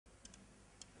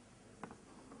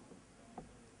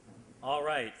All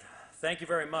right. Thank you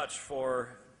very much for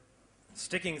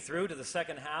sticking through to the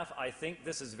second half. I think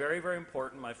this is very, very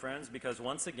important, my friends, because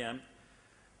once again,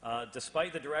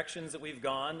 despite the directions that we've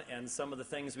gone and some of the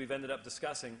things we've ended up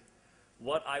discussing,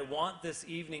 what I want this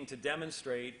evening to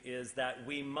demonstrate is that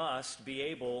we must be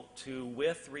able to,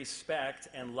 with respect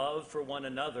and love for one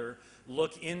another,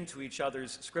 look into each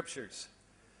other's scriptures.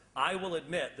 I will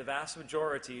admit the vast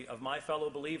majority of my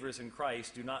fellow believers in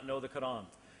Christ do not know the Qur'an.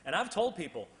 And I've told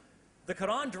people, the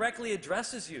Qur'an directly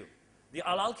addresses you. The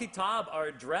Al-Kitab are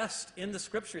addressed in the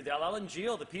Scripture. The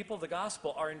Al-Injil, the people of the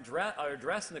Gospel, are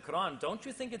addressed in the Qur'an. Don't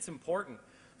you think it's important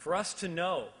for us to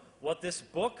know what this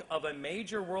book of a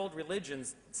major world religion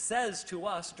says to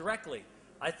us directly?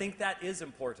 I think that is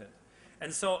important.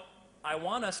 And so I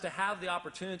want us to have the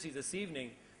opportunity this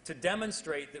evening to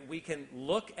demonstrate that we can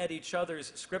look at each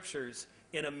other's Scriptures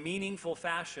in a meaningful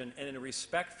fashion and in a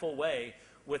respectful way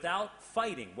without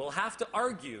fighting. We'll have to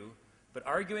argue, but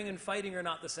arguing and fighting are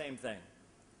not the same thing.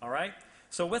 All right?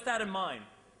 So with that in mind,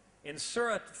 in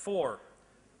Surah 4,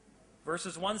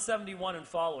 verses 171 and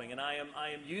following, and I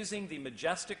am using the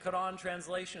Majestic Qur'an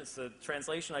translation. It's the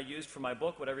translation I used for my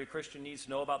book, What Every Christian Needs to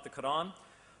Know About the Qur'an.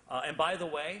 And by the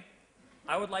way,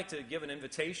 I would like to give an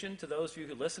invitation to those of you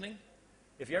who are listening.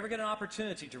 If you ever get an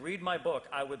opportunity to read my book,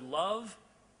 I would love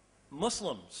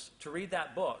Muslims to read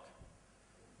that book.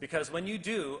 Because when you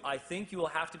do, I think you will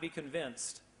have to be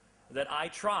convinced that I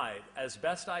tried as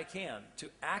best I can to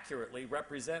accurately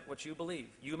represent what you believe.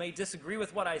 You may disagree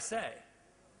with what I say,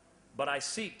 but I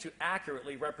seek to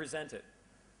accurately represent it.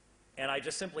 And I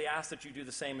just simply ask that you do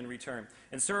the same in return.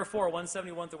 In Surah 4,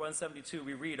 171 through 172,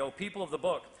 we read, O people of the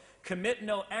book, commit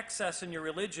no excess in your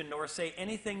religion, nor say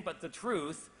anything but the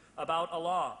truth about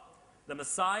Allah. The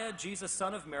Messiah, Jesus,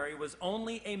 son of Mary, was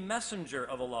only a messenger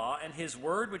of Allah, and his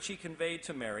word which he conveyed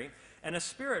to Mary, and a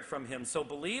spirit from him. So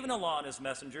believe in Allah and his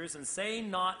messengers, and say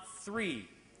not three.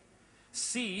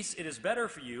 Cease, it is better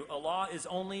for you. Allah is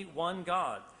only one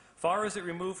God. Far is it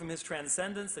removed from his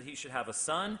transcendence that he should have a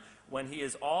son, when he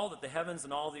is all that the heavens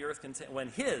and all the earth contain, when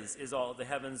his is all the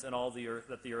heavens and all the earth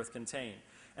that the earth contain.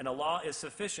 And Allah is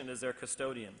sufficient as their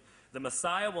custodian. The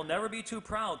Messiah will never be too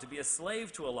proud to be a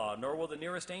slave to Allah, nor will the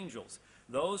nearest angels.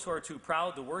 Those who are too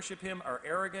proud to worship him are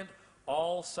arrogant.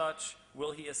 All such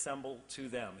will he assemble to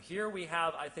them. Here we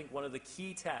have, I think, one of the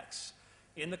key texts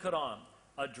in the Quran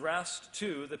addressed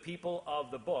to the people of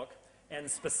the book.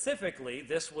 And specifically,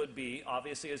 this would be,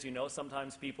 obviously, as you know,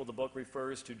 sometimes the book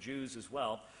refers to Jews as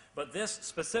well. But this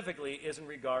specifically is in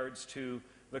regards to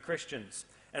the Christians.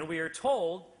 And we are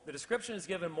told, the description is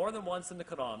given more than once in the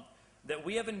Quran, that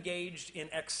we have engaged in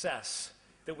excess,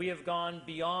 that we have gone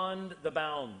beyond the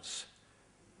bounds.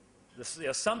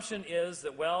 The assumption is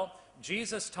that, well,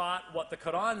 Jesus taught what the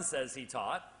Quran says he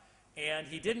taught, and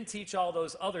he didn't teach all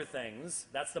those other things.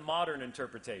 That's the modern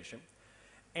interpretation.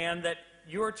 And that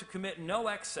you are to commit no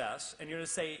excess, and you're to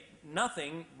say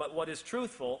nothing but what is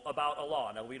truthful about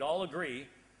Allah. Now, we'd all agree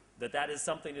that that is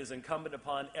something that is incumbent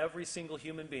upon every single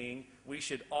human being. We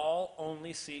should all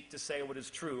only seek to say what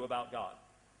is true about God.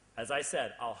 As I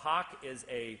said, al-haq is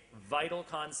a vital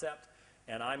concept,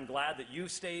 and I'm glad that you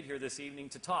stayed here this evening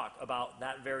to talk about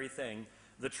that very thing,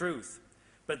 the truth.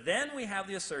 But then we have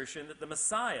the assertion that the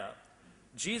Messiah,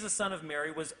 Jesus, son of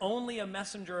Mary, was only a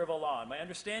messenger of Allah. And my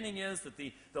understanding is that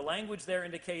the language there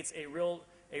indicates a real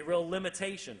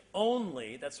limitation.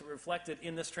 Only, that's reflected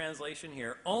in this translation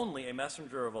here, only a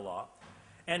messenger of Allah.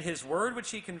 And his word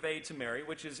which he conveyed to Mary,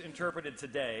 which is interpreted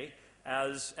today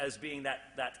as being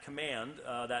that command,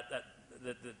 that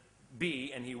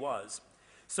be, and he was.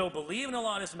 So believe in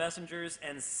Allah and his messengers,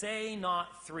 and say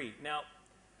not three. Now,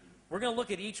 we're going to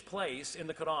look at each place in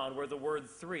the Quran where the word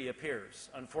three appears.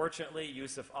 Unfortunately,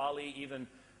 Yusuf Ali, even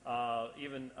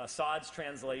Assad's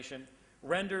translation,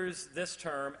 renders this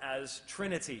term as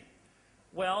Trinity.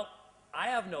 Well, I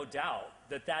have no doubt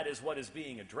that that is what is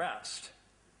being addressed.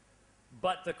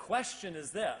 But the question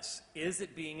is this: is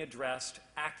it being addressed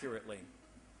accurately?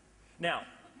 Now,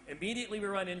 immediately we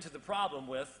run into the problem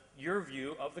with your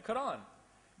view of the Quran.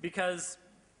 Because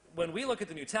when we look at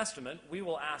the New Testament, we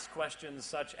will ask questions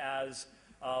such as,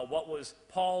 what was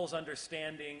Paul's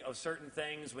understanding of certain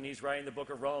things when he's writing the book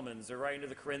of Romans or writing to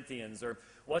the Corinthians, or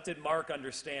what did Mark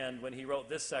understand when he wrote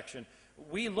this section?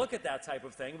 We look at that type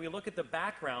of thing. We look at the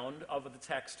background of the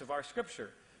text of our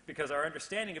Scripture, because our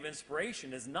understanding of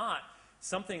inspiration is not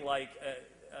something like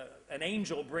an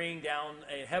angel bringing down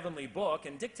a heavenly book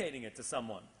and dictating it to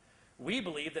someone. We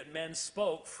believe that men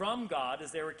spoke from God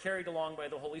as they were carried along by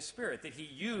the Holy Spirit, that he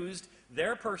used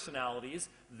their personalities,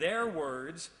 their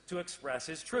words, to express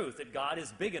his truth, that God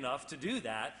is big enough to do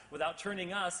that without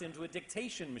turning us into a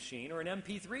dictation machine or an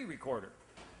MP3 recorder.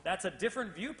 that's a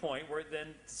different viewpoint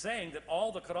than saying that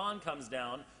all the Qur'an comes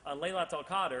down on Laylat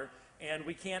al-Qadr, and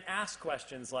we can't ask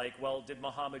questions like, well, did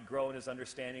Muhammad grow in his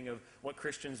understanding of what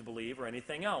Christians believe or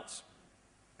anything else?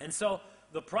 And so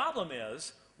the problem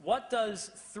is, what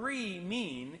does 3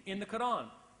 mean in the Qur'an?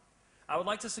 I would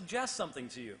like to suggest something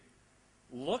to you.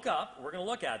 Look up, we're going to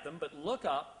look at them, but look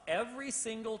up every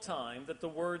single time that the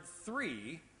word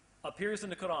 3 appears in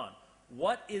the Qur'an.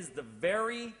 What is the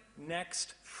very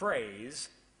next phrase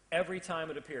every time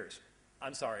it appears?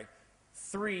 I'm sorry,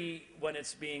 3 when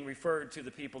it's being referred to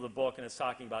the people of the book and it's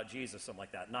talking about Jesus, something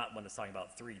like that. Not when it's talking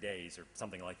about 3 days or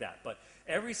something like that. But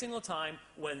every single time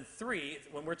when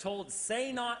we're told,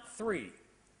 say not 3,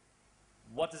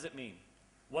 what does it mean?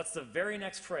 What's the very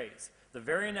next phrase? The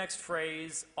very next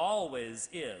phrase always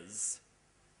is,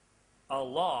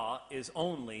 Allah is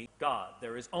only God.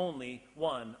 There is only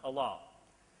one Allah.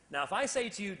 Now, if I say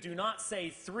to you, do not say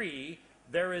 3,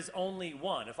 there is only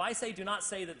one. If I say, do not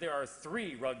say that there are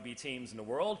 3 rugby teams in the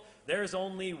world, there's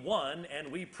only one,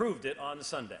 and we proved it on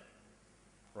Sunday.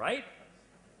 Right?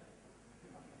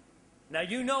 Now,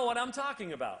 you know what I'm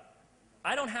talking about.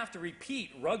 I don't have to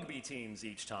repeat rugby teams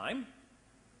each time.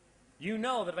 You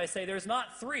know that if I say there's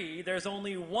not 3, there's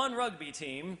only one rugby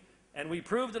team, and we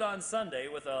proved it on Sunday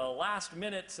with a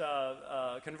last-minute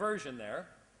conversion there,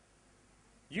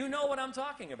 you know what I'm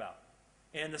talking about.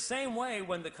 In the same way,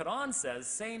 when the Qur'an says,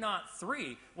 say not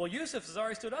 3, well, Yusuf has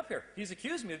already stood up here. He's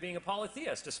accused me of being a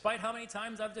polytheist. Despite how many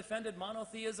times I've defended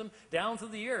monotheism down through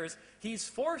the years, he's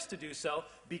forced to do so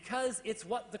because it's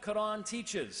what the Qur'an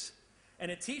teaches. And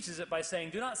it teaches it by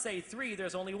saying, do not say 3,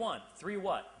 there's only one. 3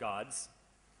 what? Gods.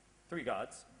 3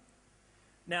 gods.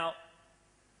 Now,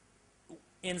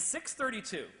 in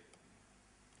 632,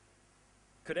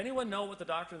 could anyone know what the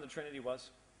doctrine of the Trinity was?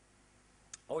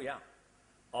 Oh, yeah.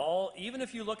 Even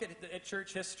if you look at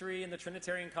church history and the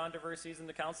Trinitarian controversies and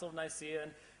the Council of Nicaea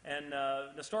and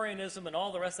Nestorianism and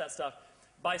all the rest of that stuff,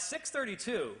 by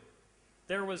 632,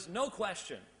 there was no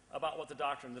question about what the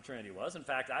doctrine of the Trinity was. In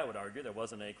fact, I would argue there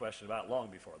wasn't any question about it long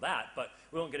before that, but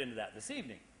we won't get into that this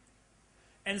evening.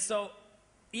 And so,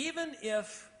 even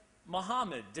if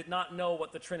Muhammad did not know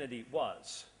what the Trinity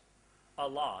was,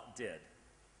 Allah did.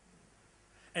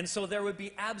 And so there would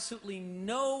be absolutely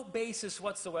no basis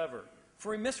whatsoever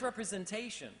for a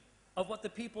misrepresentation of what the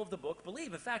people of the book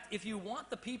believe. In fact, if you want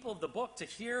the people of the book to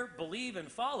hear, believe,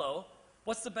 and follow,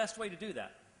 what's the best way to do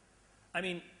that? I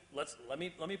mean, let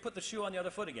me put the shoe on the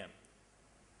other foot again.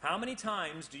 How many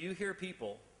times do you hear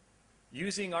people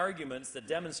using arguments that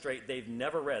demonstrate they've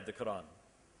never read the Qur'an?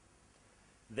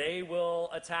 They will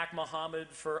attack Muhammad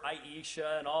for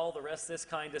Aisha and all the rest of this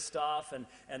kind of stuff,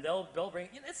 and they'll bring,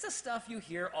 it's the stuff you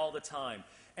hear all the time.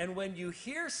 And when you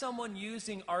hear someone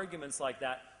using arguments like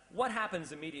that, what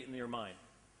happens immediately in your mind?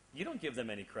 You don't give them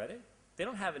any credit. They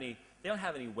don't have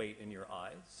any weight in your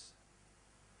eyes.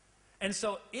 And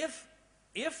so if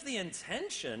the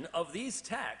intention of these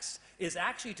texts is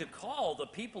actually to call the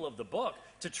people of the book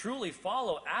to truly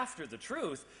follow after the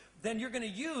truth, then you're going to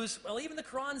use, well, even the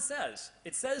Quran says,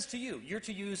 it says to you, you're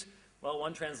to use, well,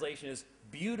 one translation is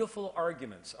beautiful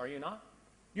arguments, are you not?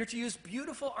 You're to use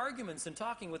beautiful arguments in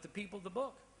talking with the people of the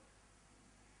book.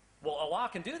 Well, Allah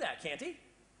can do that, can't He?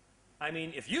 I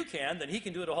mean, if you can, then He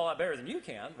can do it a whole lot better than you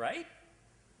can, right?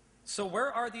 So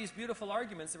where are these beautiful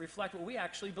arguments that reflect what we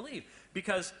actually believe?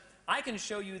 Because I can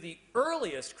show you the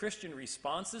earliest Christian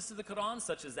responses to the Quran,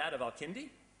 such as that of Al-Kindi.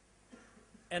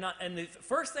 And the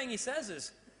first thing he says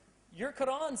is, your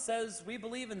Quran says we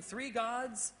believe in 3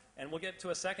 gods, and we'll get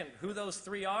to a second who those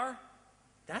 3 are.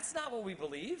 That's not what we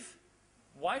believe.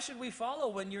 Why should we follow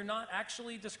when you're not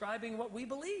actually describing what we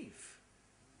believe?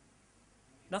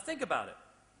 Now think about it.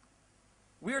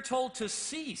 We are told to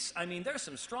cease. I mean, there's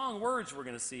some strong words we're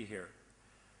going to see here.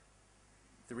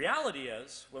 The reality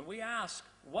is, when we ask,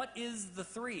 what is the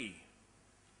 3?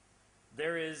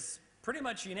 There is pretty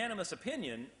much unanimous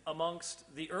opinion amongst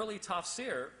the early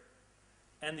tafsir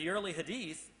and the early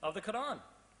hadith of the Quran.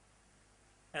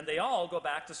 And they all go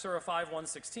back to Surah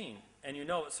 5:116. And you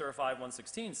know what Surah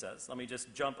 5:116 says. Let me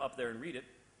just jump up there and read it.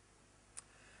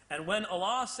 And when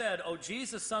Allah said, O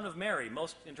Jesus, son of Mary,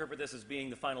 most interpret this as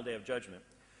being the final day of judgment,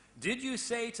 did you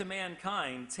say to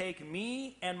mankind, take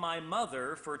me and my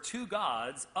mother for 2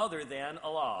 gods other than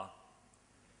Allah?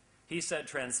 He said,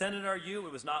 transcendent are you,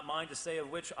 it was not mine to say of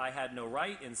which I had no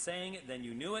right in saying it, then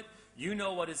you knew it. You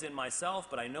know what is in myself,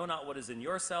 but I know not what is in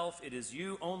yourself. It is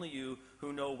you, only you,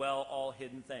 who know well all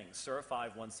hidden things. Surah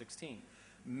 5:116.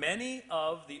 Many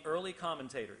of the early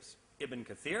commentators, Ibn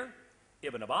Kathir,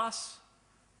 Ibn Abbas,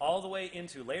 all the way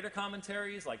into later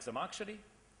commentaries like Zamakhshari,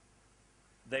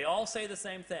 they all say the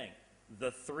same thing.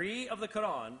 The 3 of the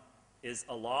Quran is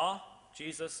Allah,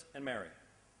 Jesus, and Mary.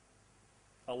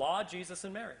 Allah, Jesus,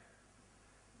 and Mary.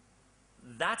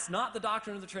 That's not the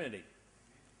doctrine of the Trinity.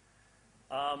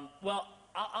 Well,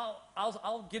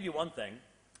 I'll give you one thing.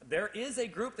 There is a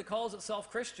group that calls itself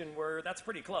Christian where that's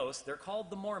pretty close. They're called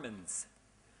the Mormons.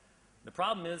 The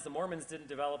problem is the Mormons didn't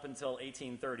develop until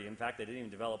 1830. In fact, they didn't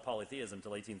even develop polytheism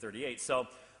until 1838. So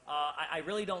I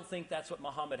really don't think that's what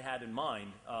Muhammad had in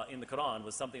mind in the Quran,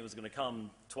 was something that was going to come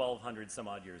 1,200 some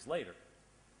odd years later.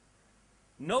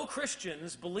 No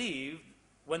Christians believe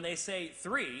when they say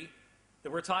three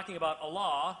that we're talking about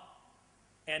Allah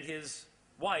and his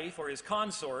wife or his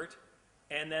consort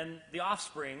and then the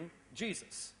offspring,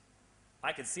 Jesus.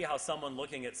 I could see how someone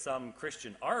looking at some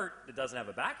Christian art that doesn't have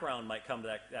a background might come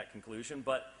to that conclusion,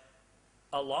 but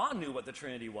Allah knew what the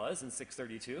Trinity was in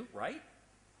 632, right?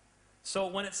 So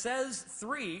when it says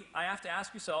three, I have to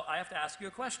ask you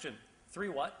a question. Three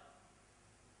what?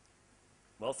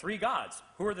 Well, three gods.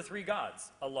 Who are the three gods?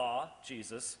 Allah,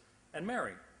 Jesus, and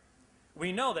Mary.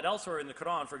 We know that elsewhere in the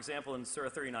Quran, for example, in Surah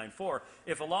 39:4,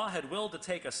 if Allah had willed to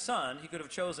take a son, he could have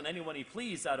chosen anyone he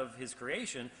pleased out of his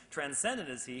creation. Transcendent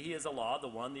is he is Allah, the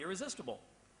one, the irresistible.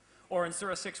 Or in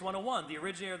Surah 6:101, the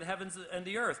originator of the heavens and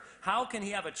the earth. How can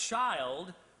he have a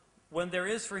child when there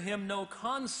is for him no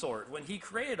consort, when he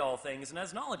created all things and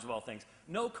has knowledge of all things?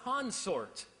 No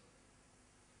consort.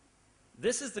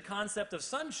 This is the concept of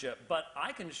sonship, but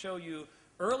I can show you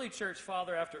early church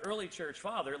father after early church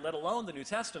father, let alone the New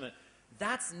Testament.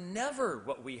 That's never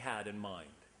what we had in mind.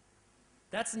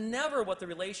 That's never what the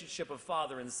relationship of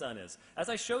father and son is. As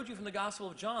I showed you from the Gospel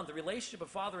of John, the relationship of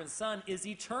father and son is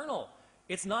eternal.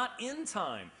 It's not in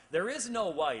time. There is no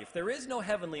wife. There is no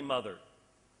heavenly mother.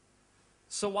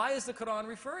 So why is the Quran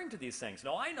referring to these things?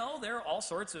 No, I know there are all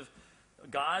sorts of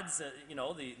gods,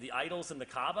 the idols in the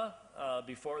Kaaba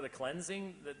before the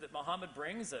cleansing that Muhammad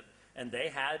brings, and they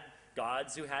had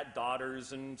gods who had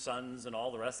daughters and sons and all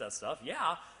the rest of that stuff.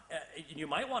 Yeah, you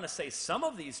might want to say some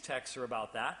of these texts are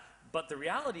about that, but the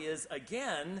reality is,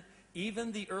 again,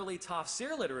 even the early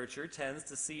tafsir literature tends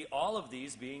to see all of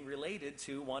these being related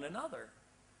to one another.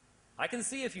 I can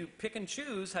see if you pick and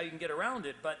choose how you can get around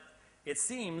it, but it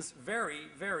seems very,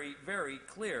 very, very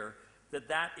clear that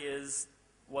that is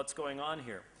what's going on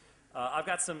here. I've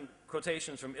got some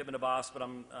quotations from Ibn Abbas, but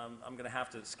I'm going to have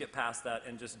to skip past that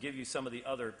and just give you some of the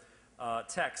other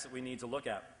texts that we need to look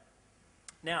at.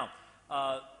 Now,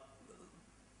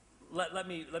 let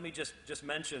me just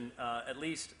mention at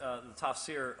least the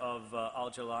tafsir of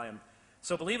Al-Jalayim.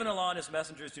 So believe in Allah and his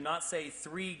messengers. Do not say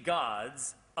three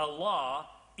gods, Allah,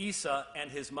 Isa,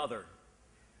 and his mother.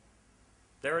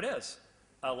 There it is.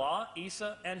 Allah,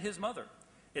 Isa, and his mother.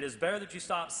 It is better that you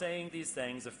stop saying these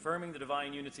things. Affirming the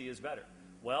divine unity is better.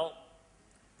 Well,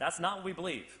 that's not what we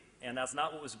believe, and that's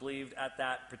not what was believed at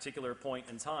that particular point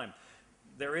in time.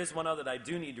 There is one other that I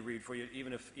do need to read for you,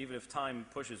 even if time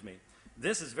pushes me.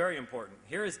 This is very important.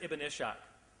 Here is Ibn Ishaq.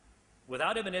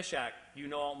 Without Ibn Ishaq, you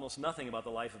know almost nothing about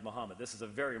the life of Muhammad. This is a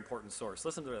very important source.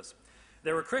 Listen to this.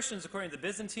 There were Christians, according to the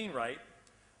Byzantine Rite.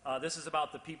 This is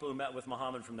about the people who met with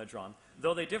Muhammad from Najran.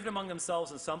 Though they differed among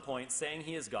themselves in some points, saying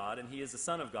he is God, and he is the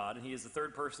Son of God, and he is the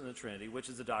third person of the Trinity, which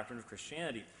is the doctrine of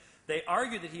Christianity. They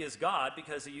argue that he is God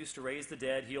because he used to raise the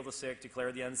dead, heal the sick,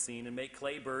 declare the unseen, and make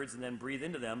clay birds and then breathe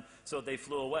into them so that they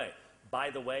flew away.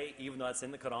 By the way, even though that's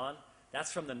in the Quran,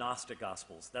 that's from the Gnostic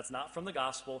Gospels. That's not from the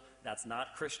Gospel. That's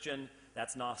not Christian.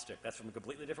 That's Gnostic. That's from a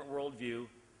completely different worldview.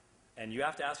 And you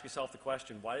have to ask yourself the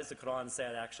question, why does the Quran say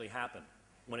it actually happened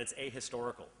when it's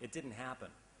ahistorical? It didn't happen.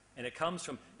 And it comes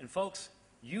from, and folks,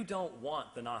 you don't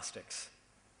want the Gnostics.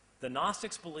 The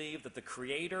Gnostics believe that the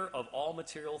creator of all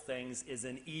material things is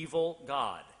an evil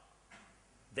God.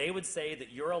 They would say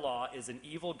that your Allah is an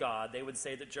evil God. They would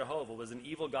say that Jehovah was an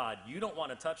evil God. You don't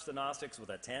want to touch the Gnostics with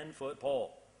a 10-foot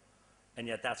pole. And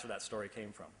yet that's where that story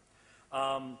came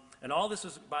from. And all this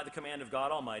was by the command of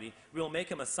God Almighty. We will make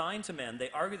him a sign to men.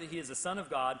 They argue that he is the Son of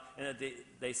God, and that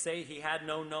they say he had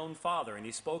no known father, and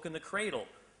he spoke in the cradle.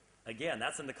 Again,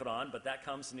 that's in the Quran, but that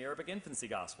comes from the Arabic infancy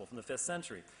gospel from the 5th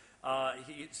century.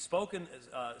 He spoke in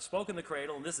the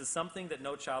cradle, and this is something that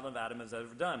no child of Adam has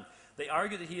ever done. They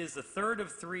argue that he is the third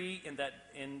of three in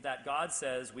that God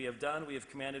says, we have done, we have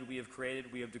commanded, we have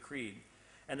created, we have decreed.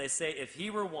 And they say if he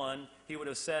were one, he would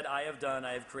have said, I have done,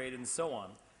 I have created, and so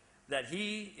on. That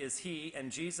he is he, and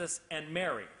Jesus, and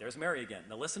Mary. There's Mary again.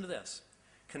 Now listen to this.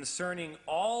 Concerning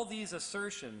all these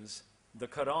assertions, the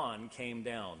Quran came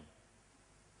down.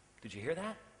 Did you hear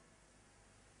that?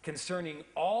 Concerning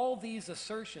all these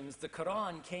assertions, the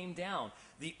Quran came down.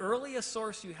 The earliest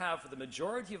source you have for the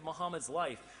majority of Muhammad's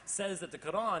life says that the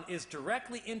Quran is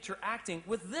directly interacting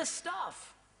with this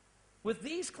stuff, with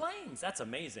these claims. That's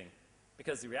amazing.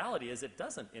 because the reality is it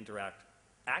doesn't interact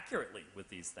accurately with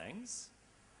these things.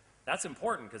 That's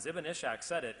important because Ibn Ishaq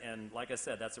said it, and like I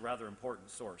said, that's a rather important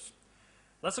source.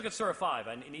 Let's look at Surah 5.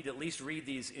 I need to at least read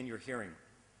these in your hearing.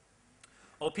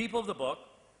 O people of the book,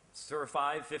 Surah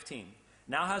 5:15.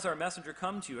 Now has our messenger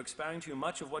come to you, expounding to you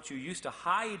much of what you used to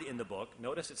hide in the book.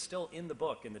 Notice it's still in the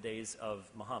book in the days of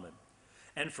Muhammad.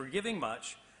 And forgiving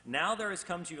much, now there has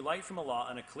come to you light from Allah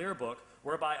and a clear book,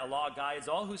 whereby Allah guides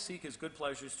all who seek His good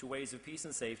pleasures to ways of peace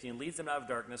and safety, and leads them out of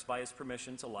darkness by His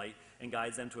permission to light, and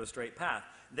guides them to a straight path.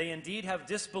 They indeed have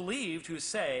disbelieved who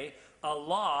say,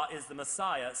 Allah is the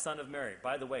Messiah, son of Mary.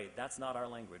 By the way, that's not our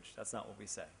language. That's not what we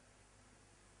say.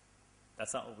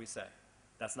 That's not what we say.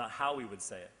 That's not how we would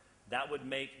say it. That would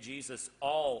make Jesus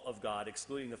all of God,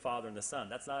 excluding the Father and the Son.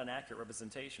 That's not an accurate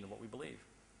representation of what we believe.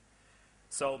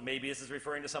 So maybe this is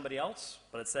referring to somebody else,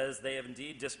 but it says, they have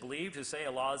indeed disbelieved who say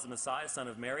Allah is the Messiah, son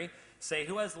of Mary. Say,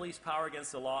 who has the least power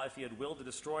against Allah if He had willed to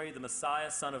destroy the Messiah,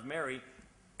 son of Mary,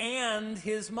 and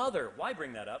His mother? Why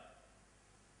bring that up?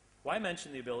 Why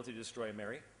mention the ability to destroy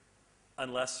Mary?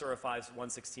 Unless Surah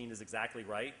 5:116 is exactly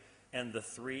right, and the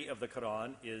three of the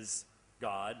Qur'an is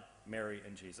God, Mary,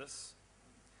 and Jesus.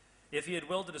 If He had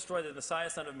willed to destroy the Messiah,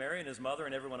 son of Mary, and His mother,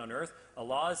 and everyone on earth,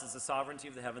 Allah's is the sovereignty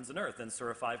of the heavens and earth. Then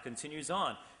Surah 5 continues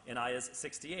on in ayahs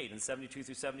 68 and 72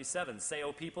 through 77. Say,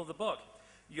 O people of the book,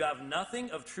 you have nothing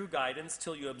of true guidance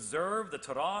till you observe the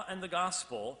Torah and the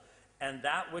gospel, and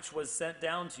that which was sent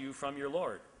down to you from your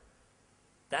Lord.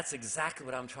 That's exactly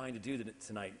what I'm trying to do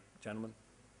tonight, gentlemen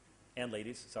and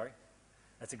ladies, sorry.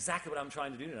 That's exactly what I'm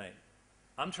trying to do tonight.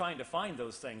 I'm trying to find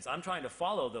those things. I'm trying to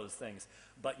follow those things.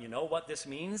 But you know what this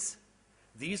means?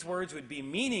 These words would be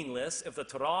meaningless if the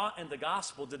Torah and the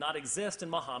gospel did not exist in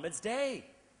Muhammad's day.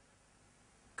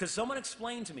 Could someone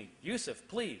explain to me, Yusuf,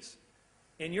 please,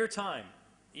 in your time,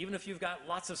 even if you've got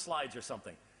lots of slides or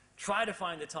something, try to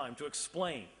find the time to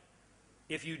explain.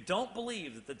 If you don't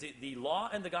believe that the law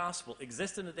and the gospel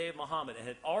exist in the day of Muhammad and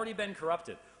had already been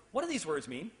corrupted, what do these words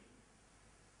mean?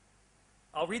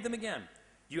 I'll read them again.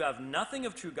 You have nothing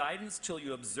of true guidance till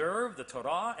you observe the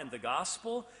Torah and the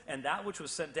gospel and that which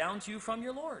was sent down to you from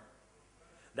your Lord.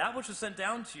 That which was sent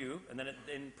down to you, and then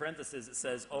in parentheses it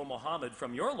says, O Muhammad,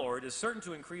 from your Lord is certain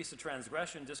to increase the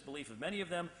transgression and disbelief of many of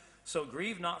them, so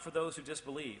grieve not for those who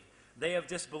disbelieve. They have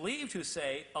disbelieved who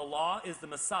say, Allah is the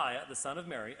Messiah, the son of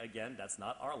Mary. Again, that's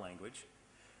not our language.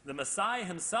 The Messiah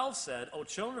himself said, O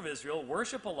children of Israel,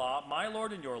 worship Allah, my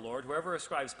Lord and your Lord. Whoever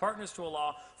ascribes partners to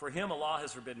Allah, for him Allah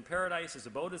has forbidden paradise, his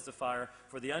abode is the fire.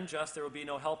 For the unjust there will be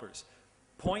no helpers.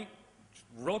 Point,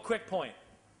 real quick point.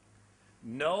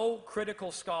 No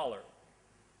critical scholar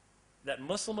that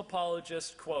Muslim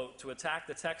apologists quote to attack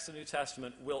the text of the New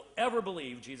Testament will ever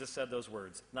believe Jesus said those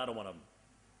words. Not a one of them.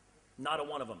 Not a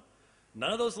one of them.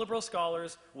 None of those liberal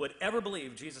scholars would ever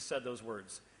believe Jesus said those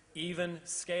words. Even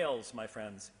Scales, my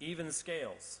friends, even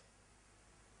Scales.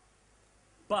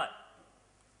 But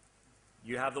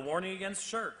you have the warning against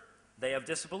shirk. They have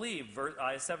disbelieved,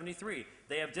 ayah 73.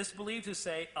 They have disbelieved who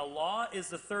say, Allah is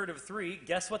the third of three.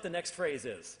 Guess what the next phrase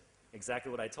is?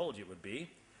 Exactly what I told you it would be.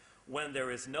 When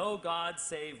there is no God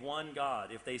save one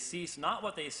God. If they cease not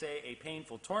what they say, a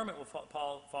painful torment will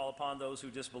fall upon those who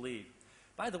disbelieve.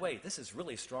 By the way, this is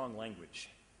really strong language.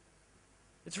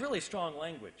 It's really strong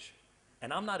language.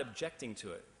 And I'm not objecting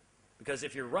to it. Because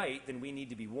if you're right, then we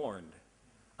need to be warned.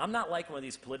 I'm not like one of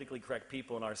these politically correct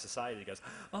people in our society that goes,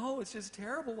 oh, it's just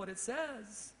terrible what it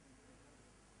says.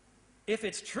 If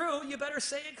it's true, you better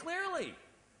say it clearly.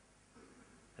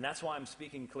 And that's why I'm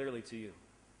speaking clearly to you.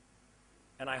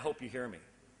 And I hope you hear me.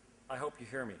 I hope you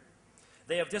hear me.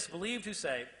 They have disbelieved who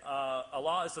say,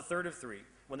 Allah is the third of three.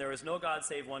 When there is no God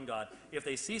save one God. If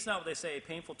they cease not what they say, a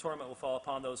painful torment will fall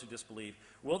upon those who disbelieve.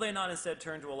 Will they not instead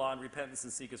turn to Allah in repentance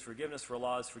and seek His forgiveness? For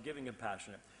Allah is forgiving and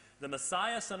compassionate. The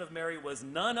Messiah, son of Mary, was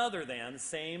none other than,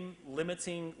 same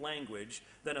limiting language,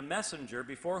 than a messenger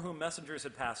before whom messengers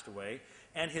had passed away.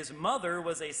 And His mother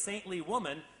was a saintly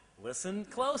woman. Listen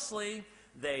closely.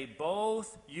 They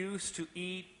both used to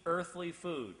eat earthly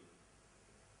food.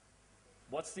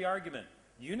 What's the argument?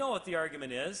 You know what the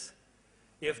argument is.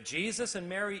 If Jesus and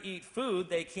Mary eat food,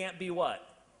 they can't be what?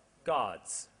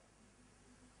 Gods.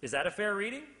 Is that a fair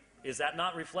reading? Is that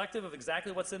not reflective of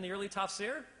exactly what's in the early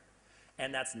tafsir?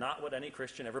 And that's not what any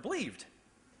Christian ever believed.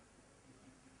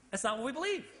 That's not what we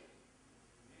believe.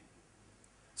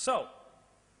 So,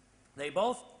 they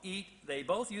both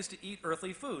used to eat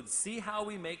earthly food. See how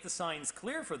we make the signs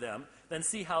clear for them, then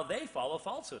see how they follow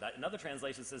falsehood. Another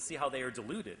translation says, see how they are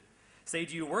deluded. Say,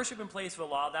 do you worship in place of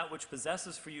Allah that which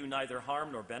possesses for you neither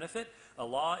harm nor benefit?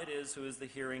 Allah it is who is the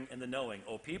hearing and the knowing.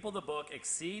 O people of the book,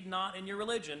 exceed not in your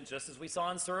religion, just as we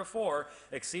saw in Surah 4,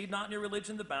 exceed not in your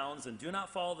religion the bounds, and do not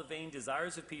follow the vain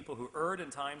desires of people who erred in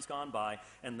times gone by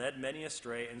and led many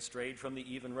astray and strayed from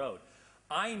the even road.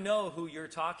 I know who you're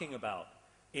talking about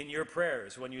in your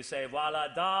prayers when you say,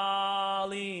 Wala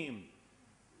dalim.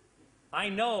 I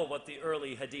know what the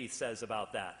early hadith says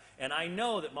about that. And I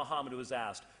know that Muhammad was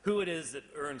asked who it is that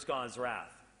earns God's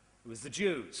wrath. It was the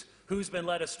Jews. Who's been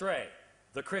led astray?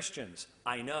 The Christians.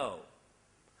 I know.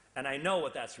 And I know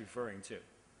what that's referring to.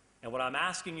 And what I'm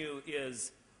asking you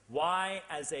is, why,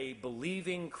 as a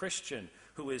believing Christian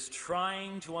who is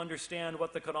trying to understand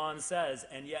what the Qur'an says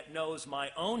and yet knows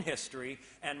my own history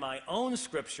and my own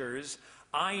scriptures,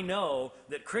 I know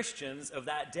that Christians of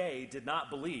that day did not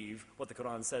believe what the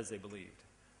Qur'an says they believed.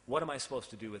 What am I supposed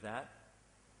to do with that?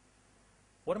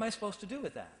 What am I supposed to do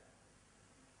with that?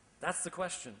 That's the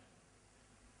question.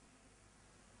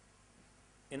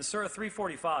 In Surah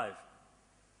 345,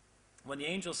 when the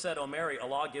angel said, O Mary,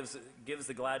 Allah gives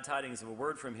the glad tidings of a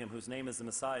word from him whose name is the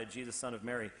Messiah, Jesus, son of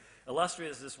Mary,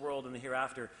 illustrious is this world and the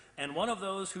hereafter. And one of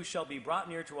those who shall be brought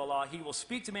near to Allah, he will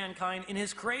speak to mankind in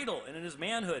his cradle and in his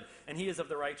manhood, and he is of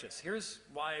the righteous. Here's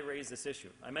why I raised this issue.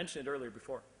 I mentioned it earlier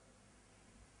before.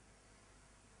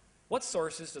 What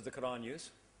sources does the Quran use?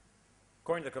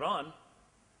 According to the Quran,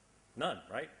 none,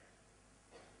 right?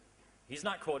 He's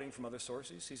not quoting from other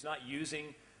sources. He's not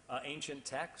using ancient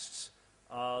texts.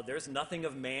 There's nothing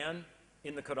of man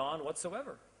in the Quran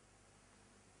whatsoever.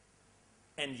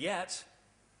 And yet,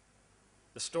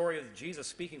 the story of Jesus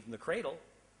speaking from the cradle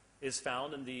is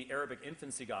found in the Arabic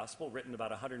infancy gospel written about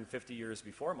 150 years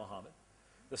before Muhammad.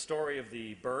 The story of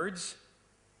the birds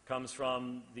comes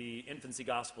from the infancy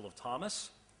gospel of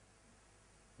Thomas.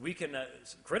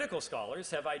 Critical scholars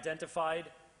have identified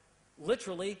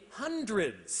literally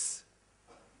hundreds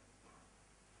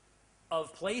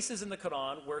of places in the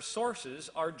Quran where sources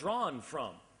are drawn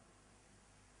from.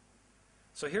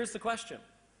 So here's the question.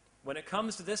 When it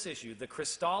comes to this issue, the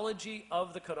Christology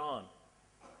of the Quran,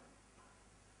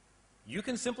 you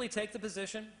can simply take the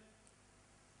position,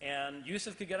 and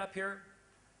Yusuf could get up here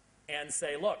and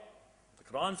say, look, the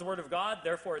Quran's the word of God,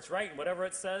 therefore it's right, and whatever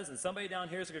it says, and somebody down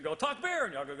here is going to go, Takbir,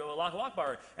 and y'all going to go, Allahu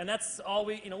Akbar. And that's all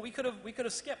we could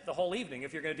have skipped the whole evening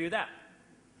if you're going to do that.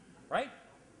 Right?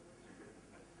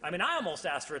 I mean, I almost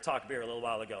asked for a Takbir a little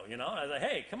while ago, and I was like,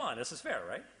 hey, come on, this is fair,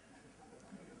 right?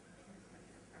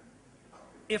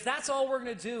 If that's all we're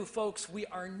going to do, folks, we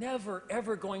are never,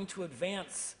 ever going to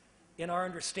advance in our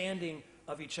understanding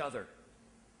of each other.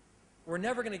 We're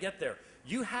never going to get there.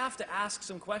 You have to ask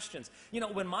some questions.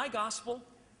 When my gospel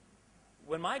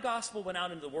went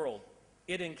out into the world,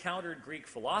 it encountered Greek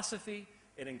philosophy,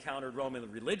 it encountered Roman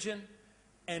religion,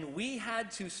 and we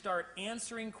had to start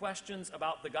answering questions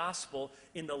about the gospel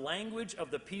in the language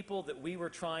of the people that we were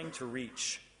trying to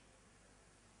reach.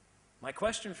 My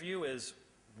question for you is,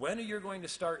 when are you going to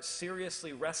start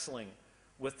seriously wrestling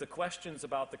with the questions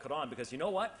about the Quran? Because you know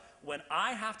what? When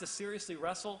I have to seriously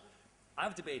wrestle,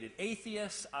 I've debated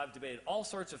atheists, I've debated all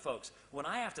sorts of folks. When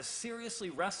I have to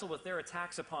seriously wrestle with their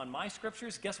attacks upon my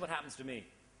scriptures, guess what happens to me?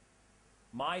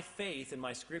 My faith in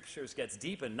my scriptures gets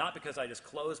deepened, not because I just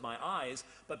close my eyes,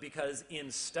 but because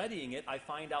in studying it, I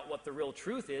find out what the real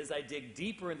truth is. I dig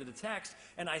deeper into the text,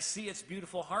 and I see its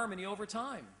beautiful harmony over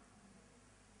time.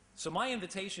 So my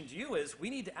invitation to you is,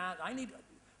 I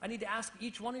need to ask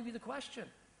each one of you the question.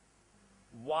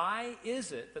 Why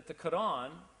is it that the Quran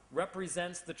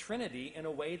represents the Trinity in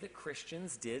a way that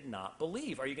Christians did not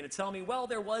believe? Are you going to tell me, well,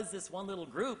 there was this one little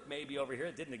group maybe over here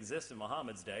that didn't exist in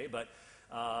Muhammad's day, but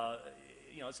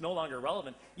it's no longer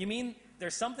relevant? You mean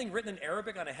there's something written in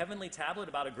Arabic on a heavenly tablet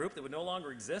about a group that would no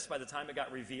longer exist by the time it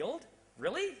got revealed?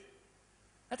 Really?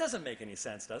 That doesn't make any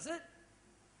sense, does it?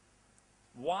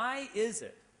 Why is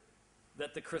it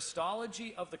that the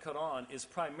Christology of the Quran is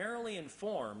primarily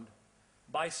informed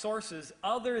by sources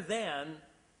other than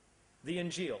the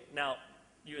Injil? Now,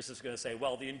 Yusuf is going to say,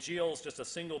 well, the Injil is just a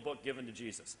single book given to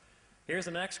Jesus. Here's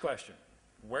the next question.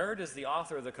 Where does the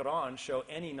author of the Quran show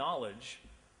any knowledge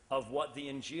of what the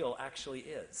Injil actually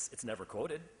is? It's never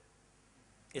quoted.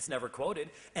 It's never quoted,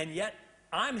 and yet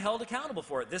I'm held accountable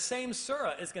for it. This same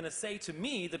surah is going to say to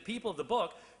me, the people of the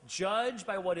book, judge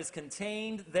by what is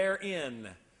contained therein.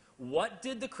 What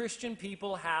did the Christian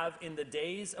people have in the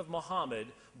days of Muhammad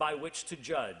by which to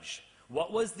judge?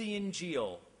 What was the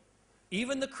Injil?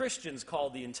 Even the Christians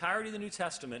called the entirety of the New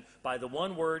Testament by the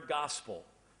one word gospel,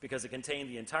 because it contained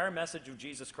the entire message of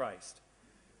Jesus Christ.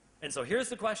 And so here's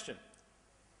the question.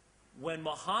 When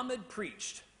Muhammad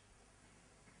preached,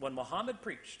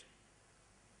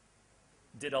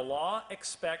 Did Allah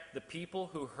expect the people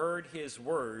who heard his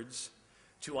words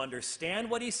to understand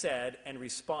what he said and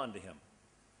respond to him?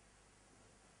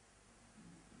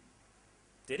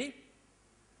 Did he?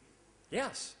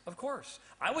 Yes, of course.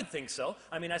 I would think so.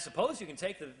 I mean, I suppose you can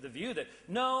take the view that,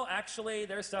 no, actually,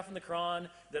 there's stuff in the Qur'an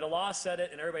that Allah said it,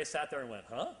 and everybody sat there and went,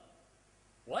 huh?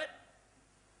 What?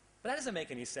 But that doesn't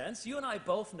make any sense. You and I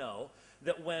both know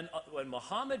that when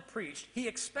Muhammad preached, he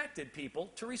expected people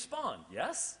to respond,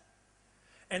 yes?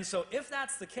 And so if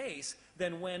that's the case,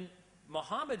 then when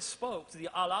Muhammad spoke to the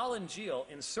Al-Injil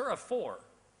in Surah 4,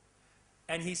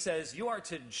 and he says, you are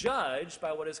to judge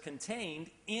by what is contained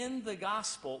in the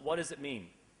gospel, what does it mean?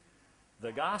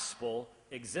 The gospel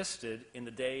existed in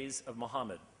the days of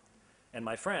Muhammad. And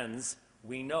my friends,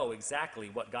 we know exactly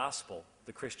what gospel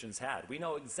the Christians had. We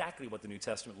know exactly what the New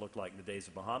Testament looked like in the days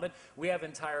of Muhammad. We have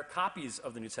entire copies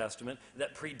of the New Testament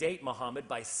that predate Muhammad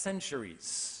by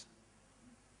centuries.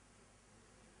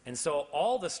 And so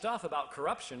all the stuff about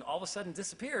corruption all of a sudden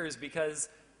disappears because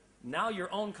now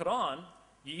your own Quran,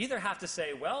 you either have to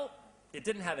say, well, it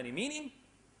didn't have any meaning,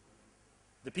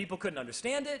 the people couldn't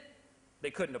understand it,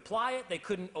 they couldn't apply it, they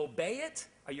couldn't obey it.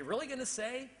 Are you really going to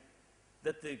say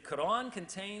that the Quran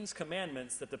contains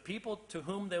commandments that the people to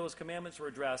whom those commandments were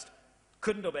addressed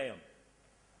couldn't obey them?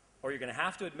 Or you're going to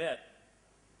have to admit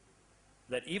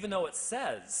that even though it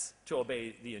says to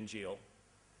obey the Injil,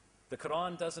 the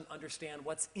Quran doesn't understand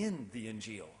what's in the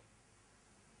Injil.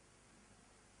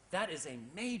 That is a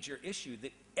major issue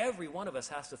that every one of us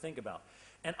has to think about.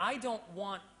 And I don't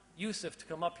want Yusuf to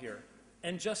come up here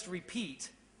and just repeat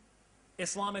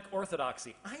Islamic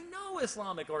orthodoxy. I know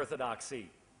Islamic orthodoxy.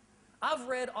 I've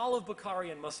read all of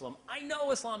Bukhari and Muslim. I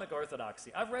know Islamic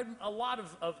orthodoxy. I've read a lot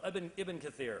of Ibn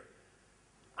Kathir.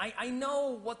 I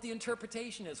know what the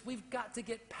interpretation is. We've got to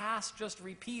get past just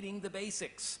repeating the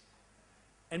basics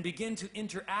and begin to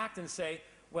interact and say,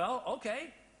 well,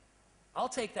 okay, I'll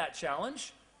take that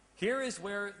challenge. Here is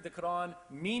where the Quran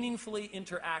meaningfully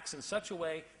interacts in such a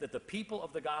way that the people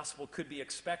of the gospel could be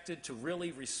expected to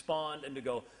really respond and to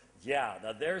go, yeah,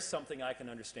 now there's something I can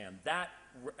understand. That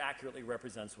accurately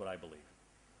represents what I believe.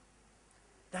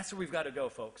 That's where we've got to go,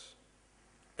 folks.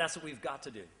 That's what we've got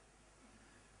to do.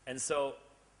 And so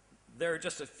there are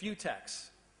just a few texts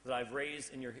that I've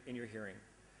raised in your hearing.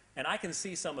 And I can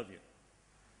see some of you.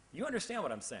 You understand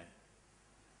what I'm saying.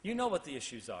 You know what the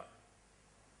issues are.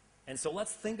 And so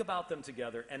let's think about them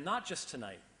together, and not just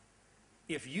tonight.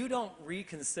 If you don't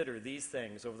reconsider these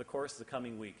things over the course of the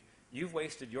coming week, you've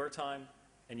wasted your time,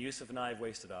 and Yusuf and I have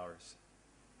wasted ours.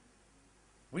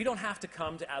 We don't have to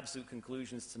come to absolute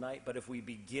conclusions tonight, but if we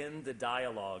begin the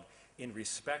dialogue in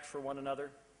respect for one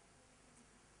another,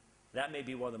 that may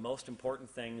be one of the most important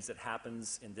things that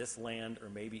happens in this land, or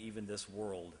maybe even this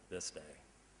world, this day.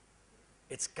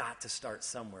 It's got to start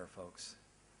somewhere, folks.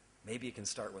 Maybe it can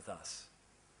start with us.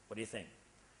 What do you think?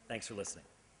 Thanks for listening.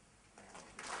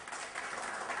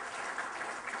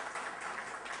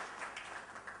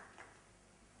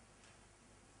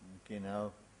 Okay,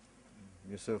 now,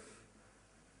 Yusuf,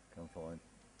 come forward.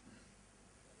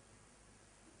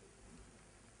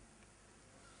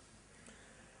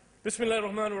 Bismillah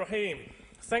ar-Rahman ar-Rahim.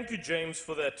 Thank you, James,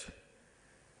 for that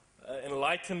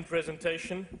enlightened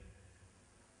presentation.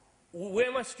 Where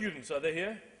are my students? Are they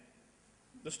here?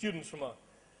 The students from our...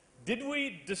 Did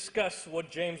we discuss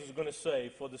what James was going to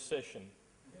say for the session?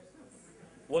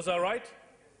 Was I right?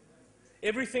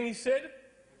 Everything he said?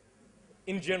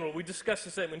 In general, we discussed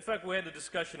the same. In fact, we had a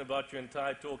discussion about your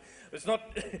entire talk. It's not,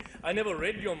 I never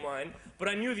read your mind, but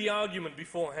I knew the argument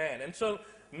beforehand. And so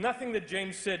nothing that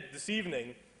James said this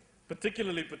evening,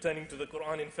 particularly pertaining to the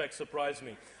Quran, in fact, surprised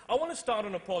me. I want to start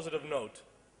on a positive note.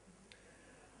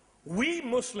 We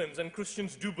Muslims and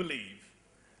Christians do believe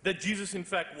that Jesus, in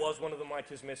fact, was one of the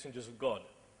mightiest messengers of God.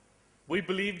 We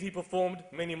believed he performed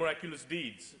many miraculous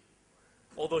deeds,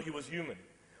 although he was human.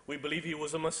 We believe he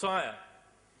was a Messiah.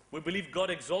 We believe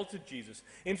God exalted Jesus.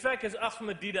 In fact, as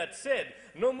Ahmad Didat said,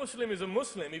 no Muslim is a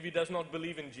Muslim if he does not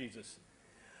believe in Jesus.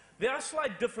 There are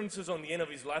slight differences on the end of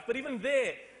his life, but even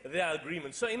there are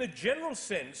agreements. So in a general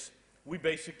sense, we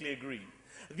basically agree.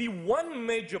 The one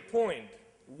major point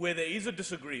where there is a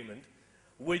disagreement,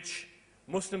 which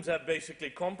Muslims have basically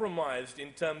compromised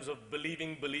in terms of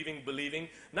believing.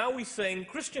 Now we're saying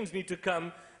Christians need to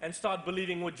come and start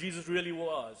believing what Jesus really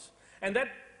was. And that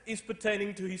is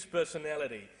pertaining to his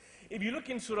personality. If you look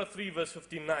in Surah 3, verse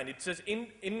 59, it says,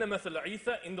 Inna mathala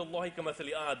Isa inda Allahi ka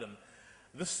mathali Adam.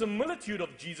 The similitude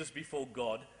of Jesus before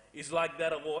God is like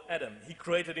that of Adam. He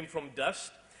created him from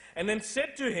dust and then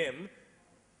said to him,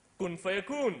 Kun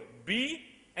fayakun, be,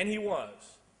 and he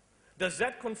was. Does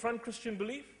that confront Christian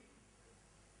belief?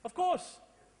 Of course.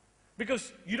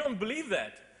 Because you don't believe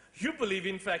that. You believe,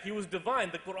 in fact, he was divine.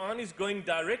 The Qur'an is going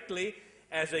directly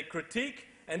as a critique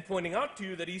and pointing out to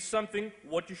you that he's something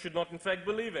what you should not, in fact,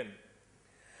 believe in.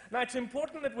 Now, it's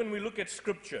important that when we look at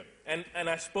Scripture, and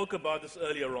I spoke about this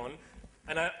earlier on,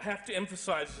 and I have to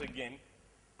emphasize this again,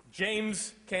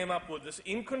 James came up with this: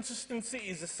 inconsistency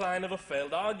is a sign of a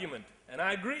failed argument. And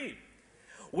I agree.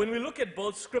 When we look at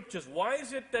both Scriptures, why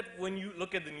is it that when you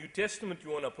look at the New Testament, you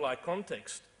want to apply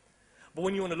context? But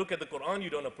when you want to look at the Qur'an, you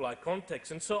don't apply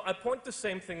context. And so I point the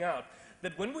same thing out,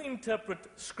 that when we interpret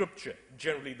Scripture,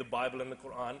 generally the Bible and the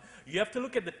Qur'an, you have to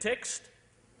look at the text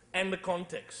and the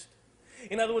context.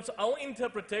 In other words, our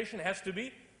interpretation has to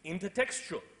be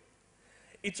intertextual.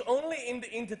 It's only in the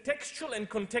intertextual and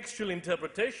contextual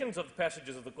interpretations of the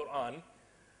passages of the Qur'an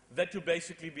that you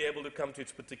basically be able to come to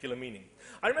its particular meaning.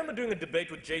 I remember doing a debate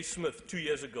with Jay Smith 2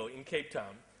 years ago in Cape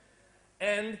Town,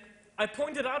 and I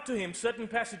pointed out to him certain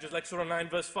passages like Surah 9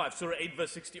 verse 5, Surah 8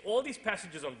 verse 60, all these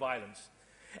passages on violence.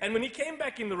 And when he came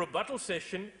back in the rebuttal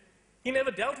session, he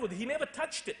never dealt with it, he never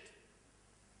touched it.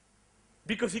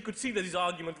 Because he could see that his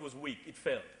argument was weak, it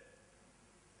failed.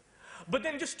 But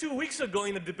then just 2 weeks ago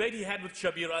in a debate he had with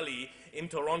Shabir Ali in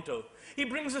Toronto, he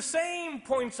brings the same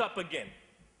points up again.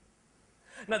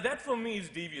 Now that for me is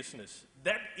deviousness.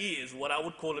 That is what I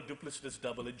would call a duplicitous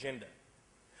double agenda.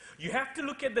 You have to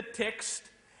look at the text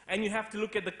and you have to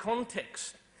look at the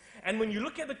context. And when you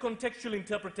look at the contextual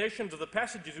interpretations of the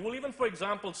passages, you will even, for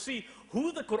example, see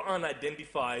who the Qur'an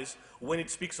identifies when it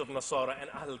speaks of Nasara and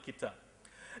Ahl al-Kitab.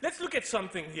 Let's look at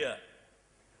something here.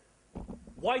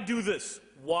 Why do this?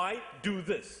 Why do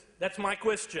this? That's my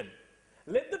question.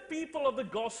 Let the people of the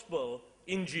gospel,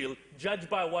 Injil, judge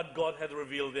by what God hath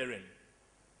revealed therein.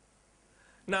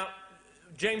 Now,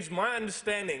 James, my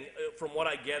understanding from what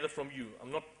I gather from you,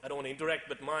 I don't want to interact,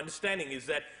 but my understanding is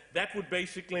that that would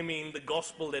basically mean the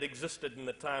gospel that existed in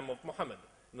the time of Muhammad,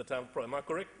 in the time of Prophet. Am I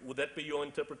correct? Would that be your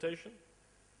interpretation?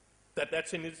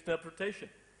 That's in its interpretation.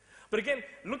 But again,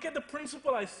 look at the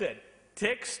principle I said.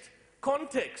 Text,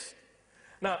 context.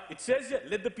 Now, it says here,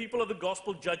 let the people of the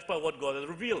gospel judge by what God has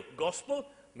revealed. Gospel,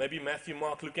 maybe Matthew,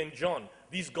 Mark, Luke, and John.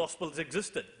 These gospels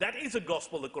existed. That is a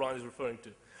gospel the Quran is referring to.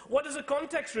 What does the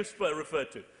context refer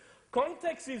to?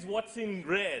 Context is what's in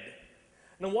red.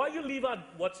 Now, why you leave out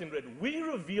what's in red? We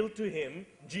revealed to him,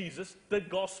 Jesus, the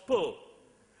gospel.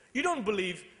 You don't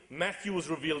believe Matthew was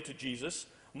revealed to Jesus,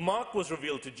 Mark was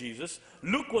revealed to Jesus,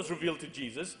 Luke was revealed to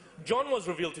Jesus, John was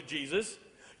revealed to Jesus.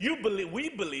 We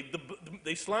believe,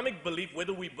 the Islamic belief,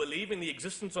 whether we believe in the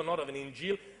existence or not of an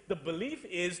Injil, the belief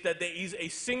is that there is a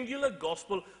singular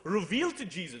gospel revealed to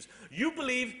Jesus. You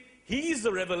believe he is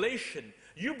the revelation.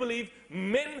 You believe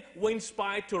men were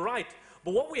inspired to write.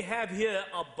 But what we have here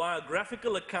are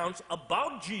biographical accounts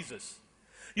about Jesus.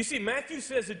 You see, Matthew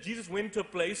says that Jesus went to a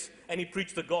place and he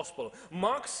preached the gospel.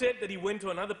 Mark said that he went to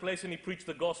another place and he preached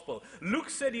the gospel. Luke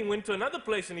said he went to another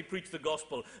place and he preached the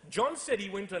gospel. John said he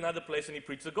went to another place and he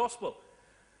preached the gospel.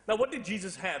 Now, what did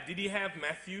Jesus have? Did he have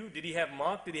Matthew? Did he have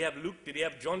Mark? Did he have Luke? Did he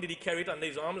have John? Did he carry it under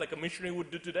his arm like a missionary would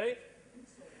do today?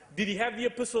 Did he have the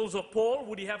epistles of Paul?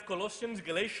 Would he have Colossians,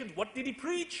 Galatians? What did he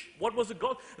preach? What was the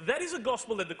gospel? That is a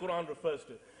gospel that the Quran refers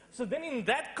to. So then in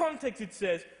that context it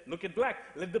says, look at black,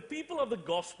 let the people of the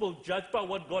gospel judge by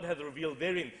what God has revealed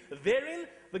therein. Therein,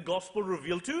 the gospel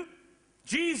revealed to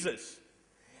Jesus.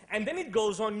 And then it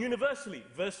goes on universally.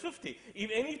 Verse 50,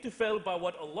 if any to fail by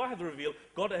what Allah hath revealed,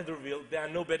 God hath revealed, they are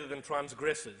no better than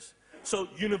transgressors. So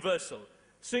universal.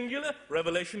 Singular,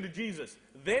 revelation to Jesus.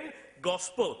 Then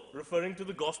gospel, referring to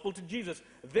the gospel to Jesus.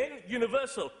 Then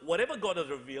universal, whatever God has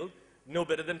revealed, no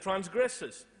better than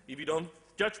transgressors, if you don't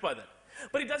judge by that.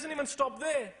 But it doesn't even stop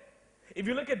there. If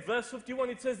you look at verse 51,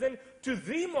 it says, then to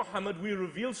thee, Muhammad, we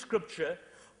reveal scripture,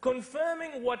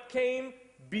 confirming what came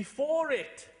before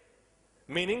it.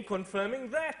 Meaning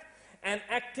confirming that. And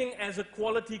acting as a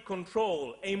quality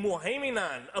control, a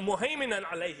muhaiminan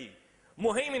alayhi.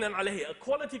 Muhaiminan alayhi, a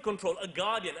quality control, a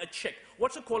guardian, a check.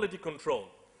 What's a quality control?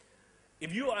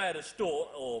 If you are at a store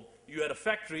or you're at a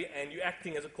factory and you're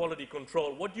acting as a quality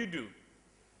control, what do?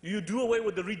 You do away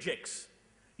with the rejects.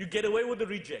 You get away with the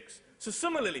rejects. So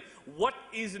similarly, what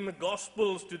is in the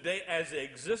Gospels today as they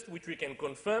exist, which we can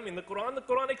confirm in the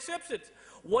Quran accepts it.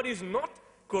 What is not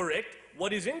correct,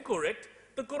 what is incorrect,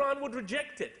 the Quran would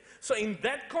reject it. So in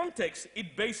that context,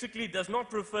 it basically does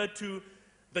not refer to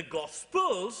the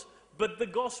Gospels, but the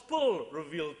Gospel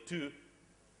revealed to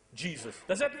Jesus.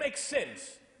 Does that make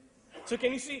sense? So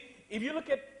can you see, if you look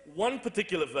at one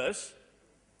particular verse,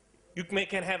 you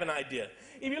can have an idea.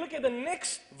 If you look at the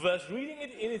next verse, reading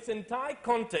it in its entire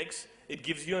context, it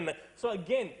gives you so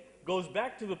again, goes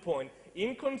back to the point,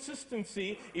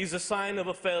 inconsistency is a sign of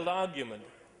a failed argument.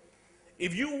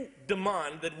 if you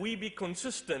demand that we be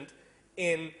consistent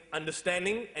in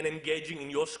understanding and engaging in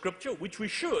your scripture, which we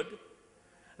should,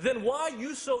 then why are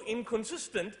you so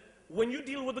inconsistent when you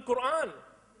deal with the Qur'an?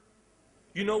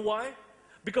 You know why?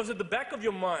 Because at the back of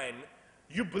your mind,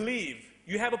 you believe,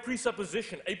 you have a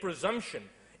presupposition, a presumption,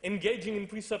 engaging in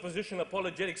presupposition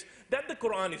apologetics, that the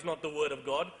Qur'an is not the word of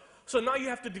God. So now you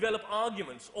have to develop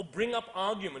arguments or bring up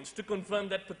arguments to confirm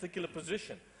that particular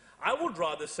position. I would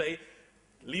rather say,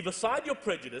 leave aside your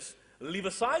prejudice, leave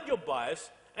aside your bias,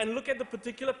 and look at the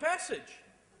particular passage.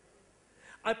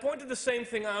 I pointed the same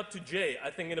thing out to Jay,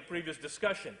 I think, in a previous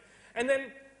discussion. And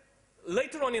then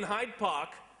later on in Hyde Park,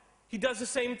 he does the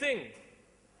same thing.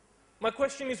 My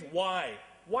question is why?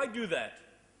 Why do that?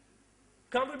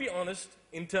 Can't we be honest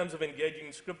in terms of engaging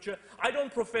in scripture? I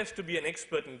don't profess to be an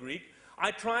expert in Greek.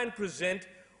 I try and present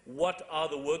what are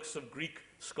the works of Greek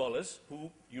scholars, who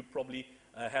you probably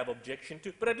have objection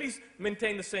to, but at least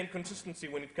maintain the same consistency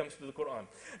when it comes to the Quran.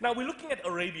 Now we're looking at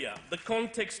Arabia, the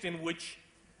context in which,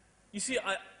 you see,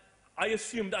 I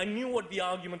assumed, I knew what the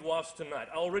argument was tonight.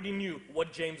 I already knew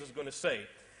what James was going to say.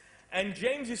 And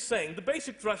James is saying, the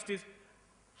basic thrust is,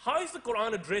 how is the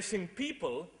Quran addressing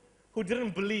people who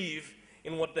didn't believe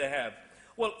in what they have?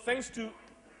 Well, thanks to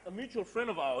a mutual friend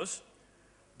of ours,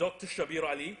 Dr. Shabir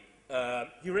Ali,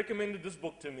 he recommended this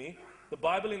book to me, The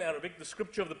Bible in Arabic, The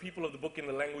Scripture of the People of the Book in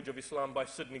the Language of Islam by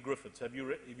Sidney Griffiths. Have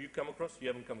you come across? You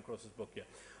haven't come across this book yet.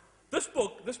 This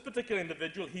book, this particular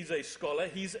individual, he's a scholar,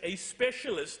 he's a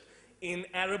specialist in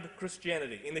Arab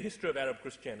Christianity, in the history of Arab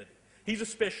Christianity. He's a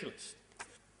specialist.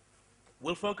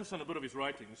 We'll focus on a bit of his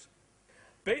writings.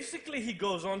 Basically, he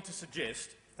goes on to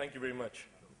suggest, thank you very much.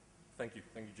 Thank you,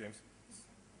 James.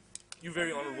 You're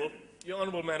very honorable. You're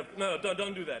honorable man. No,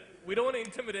 don't do that. We don't want to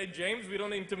intimidate James. We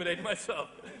don't want to intimidate myself.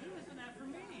 He was doing that for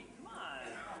me. Come on.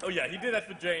 Oh yeah, he did that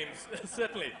for James.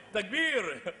 Certainly.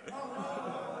 Takbir.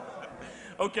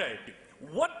 Okay.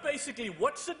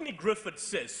 What Sidney Griffiths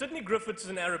says, Sidney Griffiths is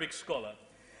an Arabic scholar,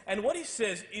 and what he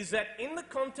says is that in the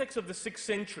context of the 6th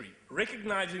century,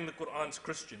 recognizing the Qur'an's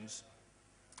Christians,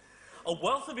 a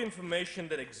wealth of information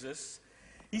that exists,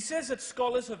 he says that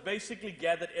scholars have basically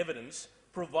gathered evidence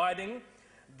providing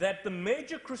that the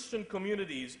major Christian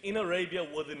communities in Arabia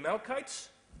were the Melkites,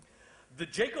 the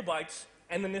Jacobites,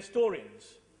 and the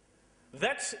Nestorians.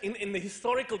 That's in the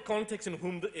historical context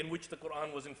in which the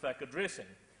Quran was in fact addressing.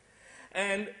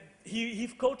 And he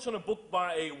quotes on a book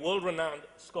by a world-renowned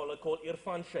scholar called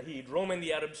Irfan Shahid, Rome and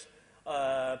the Arabs,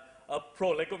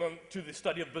 prologue to the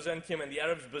study of Byzantium and the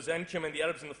Arabs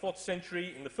in the 4th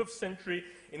century, in the 5th century,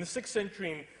 in the 6th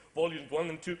century, in volumes 1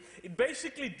 and 2. It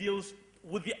basically deals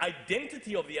with the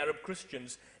identity of the Arab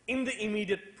Christians in the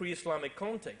immediate pre-Islamic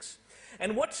context.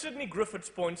 And what Sidney Griffiths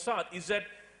points out is that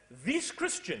these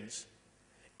Christians,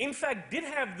 in fact, did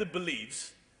have the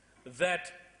beliefs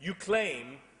that you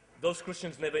claim those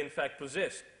Christians never in fact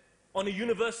possessed. On a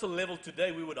universal level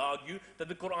today, we would argue that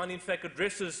the Quran in fact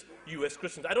addresses you as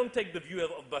Christians. I don't take the view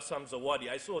of Bassam Zawadi.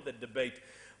 I saw that debate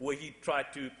where he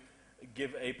tried to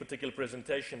give a particular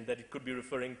presentation that it could be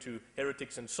referring to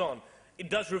heretics and so on. It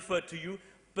does refer to you,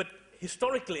 but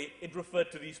historically it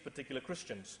referred to these particular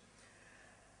Christians.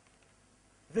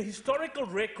 The historical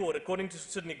record, according to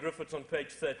Sidney Griffiths on page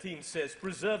 13, says,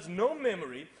 preserves no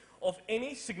memory of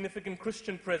any significant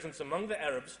Christian presence among the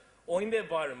Arabs or in their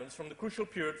environments from the crucial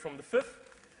period from the 5th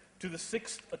to the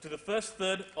 6th, to the first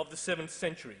third of the 7th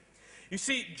century. You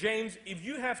see, James, if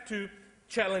you have to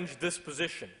challenge this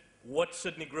position, what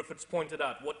Sidney Griffiths pointed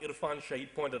out, what Irfan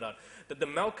Shahid pointed out, that the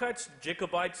Melkites,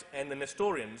 Jacobites, and the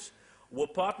Nestorians were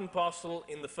part and parcel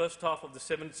in the first half of the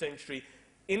 7th century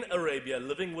in Arabia,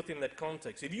 living within that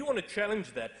context. If you want to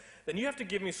challenge that, then you have to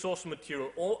give me source material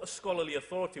or a scholarly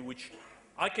authority which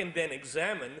I can then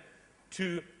examine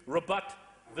to rebut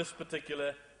this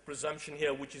particular presumption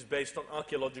here, which is based on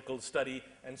archaeological study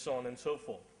and so on and so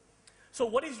forth. So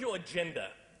what is your agenda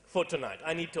for tonight?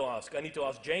 I need to ask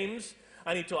James,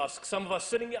 I need to ask some of us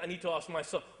sitting here, I need to ask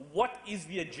myself, what is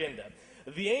the agenda?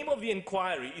 The aim of the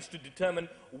inquiry is to determine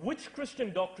which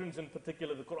Christian doctrines in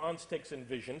particular the Qur'an's text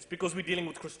envisions, because we're dealing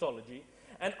with Christology,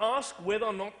 and ask whether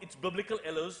or not its biblical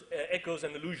echoes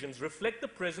and allusions reflect the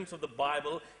presence of the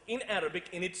Bible in Arabic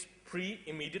in its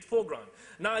pre-immediate foreground.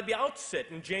 Now at the outset,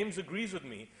 and James agrees with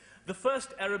me, the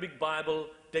first Arabic Bible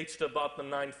dates to about the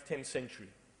 9th, 10th century.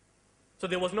 So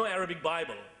there was no Arabic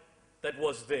Bible that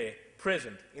was there,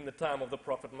 present in the time of the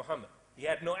Prophet Muhammad. He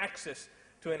had no access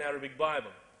to an Arabic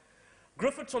Bible.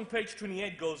 Griffiths on page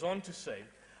 28 goes on to say,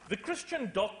 the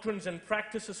Christian doctrines and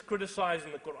practices criticized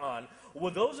in the Quran were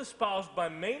those espoused by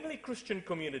mainly Christian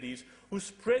communities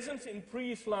whose presence in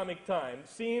pre-Islamic times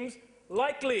seems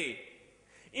likely.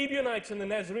 Ebionites and the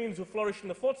Nazarenes who flourished in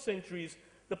the 4th centuries,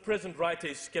 the present writer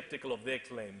is skeptical of their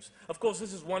claims. Of course,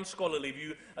 this is one scholarly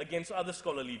view against other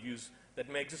scholarly views that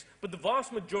may exist, but the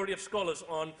vast majority of scholars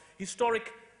on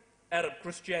historic Arab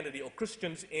Christianity, or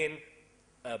Christians in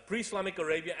pre-Islamic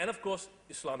Arabia, and of course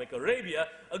Islamic Arabia,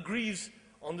 agrees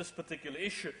on this particular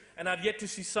issue. And I've yet to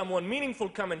see someone meaningful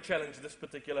come and challenge this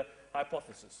particular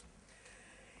hypothesis.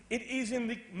 It is in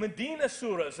the Medina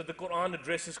surahs that the Qur'an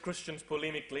addresses Christians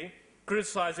polemically,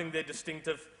 criticizing their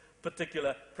distinctive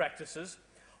particular practices.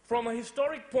 From a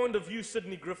historic point of view,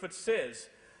 Sidney Griffiths says,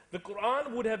 the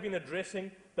Qur'an would have been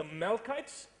addressing the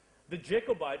Melkites, the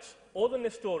Jacobites, or the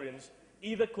Nestorians,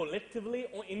 either collectively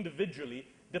or individually,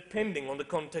 depending on the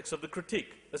context of the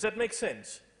critique. Does that make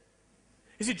sense?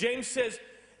 You see, James says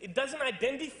it doesn't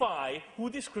identify who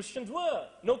these Christians were.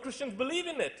 No Christians believe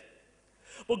in it.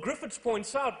 Well, Griffiths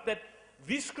points out that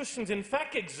these Christians in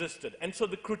fact existed, and so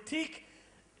the critique,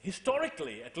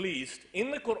 historically at least,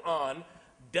 in the Qur'an,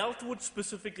 dealt with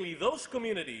specifically those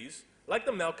communities, like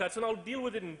the Melkites, and I'll deal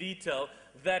with it in detail,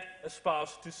 that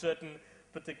espoused to certain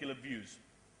particular views.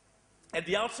 At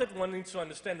the outset, one needs to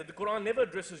understand that the Qur'an never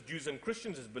addresses Jews and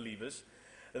Christians as believers.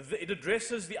 It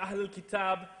addresses the Ahl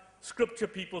al-Kitab, scripture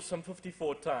people, some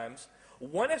 54 times.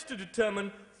 One has to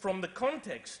determine from the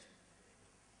context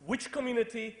which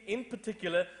community in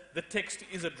particular the text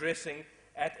is addressing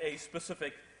at a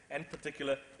specific and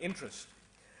particular interest.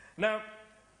 Now,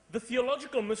 the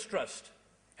theological mistrust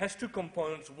has two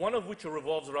components, one of which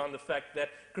revolves around the fact that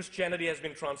Christianity has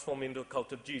been transformed into a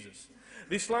cult of Jesus.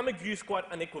 The Islamic view is quite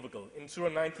unequivocal. In Surah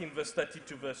 19, verse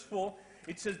 32, verse 4,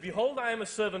 it says, "Behold, I am a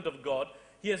servant of God.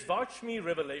 He has vouched me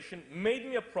revelation, made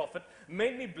me a prophet,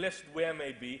 made me blessed where I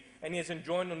may be, and he has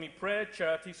enjoined on me prayer,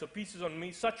 charity, so peace is on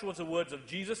me." Such was the words of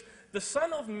Jesus, the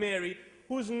son of Mary,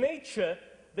 whose nature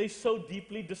they so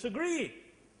deeply disagree.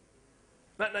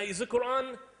 Now, is the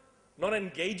Quran not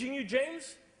engaging you,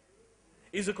 James?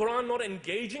 Is the Quran not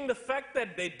engaging the fact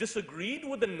that they disagreed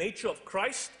with the nature of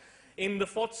Christ in the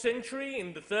 4th century,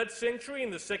 in the 3rd century,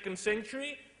 in the 2nd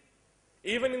century,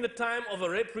 even in the time of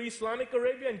pre-Islamic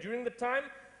Arabia and during the time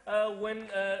when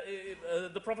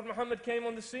the Prophet Muhammad came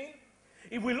on the scene?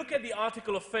 If we look at the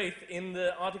article of faith in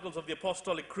the Articles of the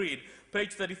Apostolic Creed,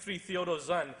 page 33, Theodor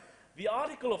Zahn, the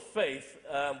article of faith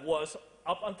was,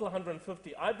 up until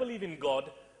 150, I believe in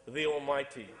God, the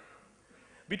Almighty.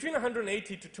 Between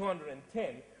 180 to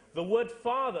 210, the word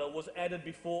Father was added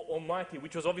before Almighty,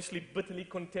 which was obviously bitterly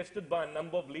contested by a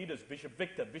number of leaders. Bishop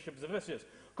Victor, Bishop Zavisius,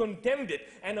 condemned it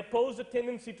and opposed the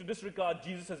tendency to disregard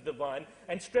Jesus as divine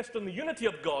and stressed on the unity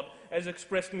of God as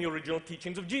expressed in the original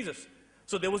teachings of Jesus.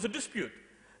 So there was a dispute.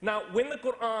 Now, when the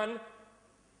Quran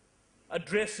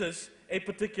addresses a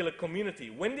particular community,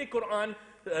 when the Quran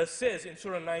says in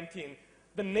Surah 19,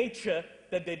 the nature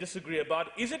that they disagree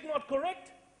about, is it not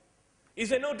correct? Is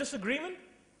there no disagreement?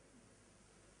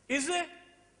 Is there?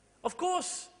 Of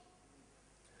course.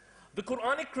 The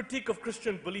Quranic critique of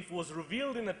Christian belief was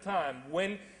revealed in a time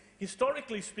when,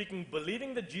 historically speaking,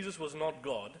 believing that Jesus was not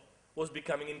God was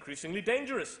becoming increasingly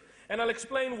dangerous. And I'll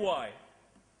explain why.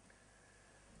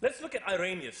 Let's look at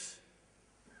Irenaeus,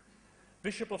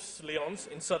 Bishop of Lyons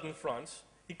in southern France.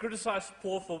 He criticized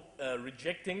Paul for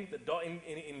rejecting,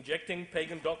 injecting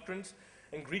pagan doctrines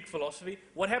and Greek philosophy.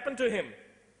 What happened to him?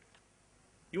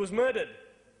 He was murdered.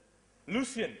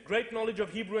 Lucian, great knowledge of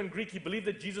Hebrew and Greek, he believed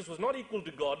that Jesus was not equal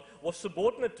to God, was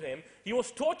subordinate to him. He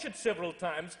was tortured several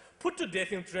times, put to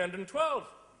death in 312.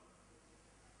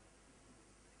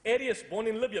 Arius, born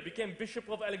in Libya, became Bishop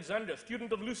of Alexandria,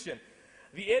 student of Lucian.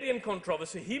 The Arian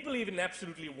controversy, he believed in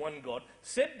absolutely one God,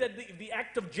 said that the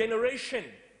act of generation,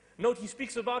 note he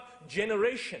speaks about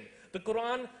generation. The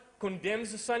Quran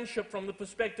condemns the sonship from the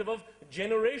perspective of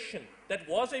generation. That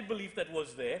was a belief that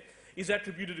was there, is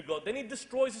attributed to God. Then he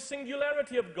destroys the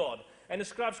singularity of God and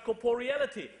ascribes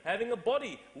corporeality, having a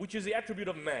body, which is the attribute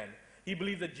of man. He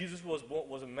believed that Jesus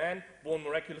was a man born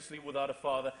miraculously without a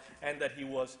father, and that he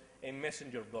was a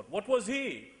messenger of God. What was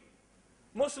he?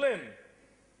 Muslim,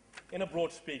 in a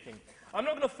broad speaking. I'm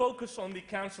not going to focus on the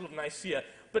Council of Nicaea,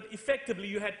 but effectively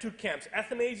you had two camps,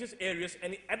 Athanasius, Arius,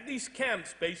 and at these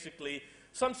camps, basically,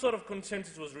 some sort of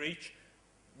consensus was reached,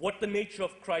 what the nature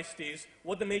of Christ is,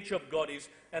 what the nature of God is,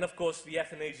 and of course the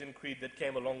Athanasian Creed that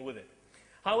came along with it.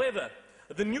 However,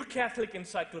 the New Catholic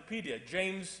Encyclopedia,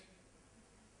 James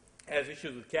has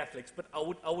issues with Catholics, but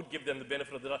I would give them the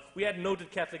benefit of the doubt. We had noted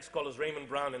Catholic scholars, Raymond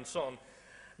Brown and so on.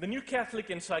 The New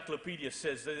Catholic Encyclopedia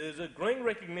says that there is a growing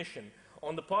recognition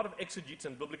on the part of exegetes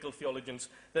and biblical theologians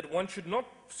that one should not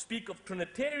speak of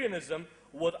Trinitarianism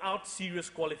without serious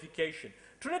qualification.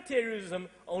 Trinitarianism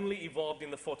only evolved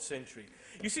in the 4th century.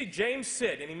 You see, James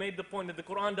said, and he made the point that the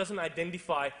Quran doesn't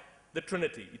identify the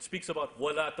Trinity. It speaks about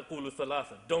وَلَا تَقُولُ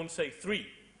ثَلَاثَ. Don't say three.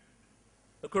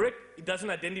 Correct? It doesn't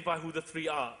identify who the three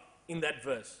are in that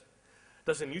verse.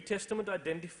 Does the New Testament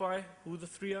identify who the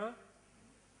three are?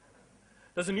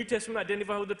 Does the New Testament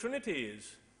identify who the Trinity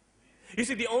is? You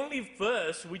see, the only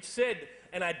verse which said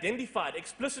and identified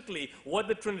explicitly what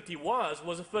the Trinity was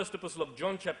the first epistle of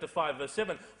John chapter 5 verse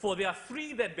 7. For there are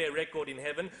three that bear record in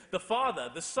heaven, the Father,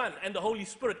 the Son, and the Holy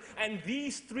Spirit, and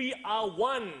these three are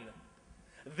one.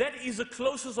 That is the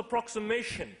closest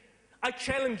approximation. I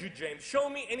challenge you, James, show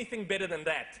me anything better than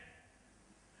that.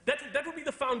 That would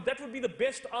be the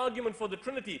best argument for the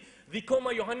Trinity, the Coma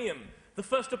Johannium, the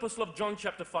first epistle of John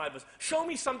chapter 5 verse. Show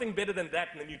me something better than that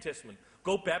in the New Testament.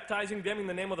 Go baptizing them in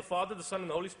the name of the Father, the Son, and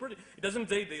the Holy Spirit. It doesn't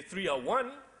say the three are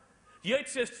one. Here it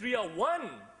says three are one.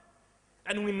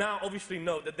 And we now obviously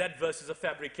know that that verse is a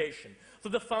fabrication. So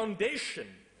the foundation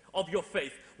of your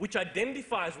faith, which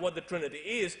identifies what the Trinity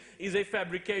is a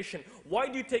fabrication. Why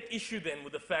do you take issue then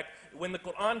with the fact when the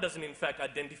Quran doesn't in fact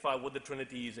identify what the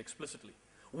Trinity is explicitly?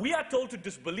 We are told to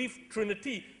disbelieve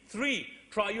Trinity, three,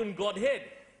 triune Godhead,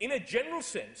 in a general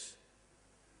sense.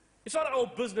 It's not our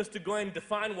business to go and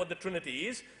define what the Trinity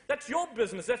is. That's your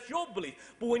business, that's your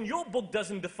belief. But when your book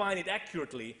doesn't define it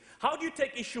accurately, how do you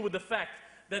take issue with the fact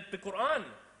that the Quran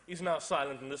is now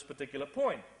silent on this particular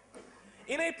point?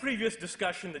 In a previous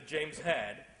discussion that James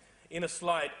had, in a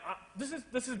slide, this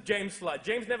is James' slide.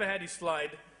 James never had his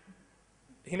slide.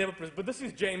 He never, but this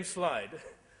is James' slide.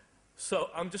 So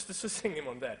I'm just assisting him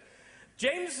on that.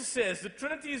 James says the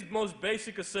Trinity's most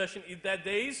basic assertion is that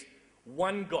there is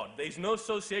one God. There is no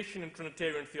association in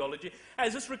Trinitarian theology,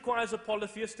 as this requires a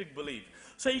polytheistic belief.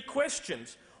 So he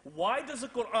questions, why does the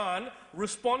Quran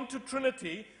respond to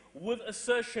Trinity with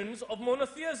assertions of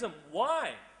monotheism?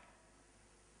 Why?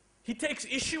 He takes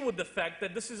issue with the fact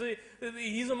that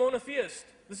he's a monotheist.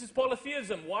 This is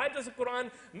polytheism. Why does the Quran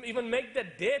even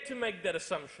dare to make that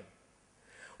assumption?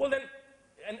 Well then,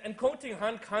 and quoting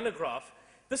Hunt Hanegraaff,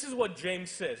 this is what James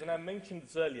says, and I mentioned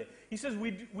this earlier. He says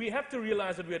we have to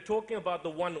realize that we are talking about the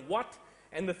one what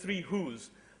and the three whos.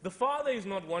 The Father is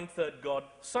not 1/3 God,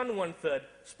 Son 1/3,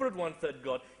 Spirit 1/3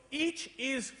 God. Each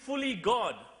is fully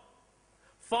God.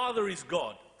 Father is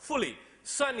God, fully.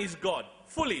 Son is God,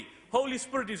 fully. Holy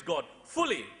Spirit is God,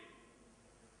 fully.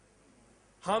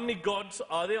 How many gods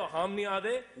are there, or how many are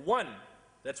there? One.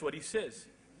 That's what he says.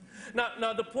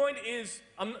 Now the point is,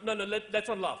 let's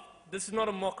not laugh. This is not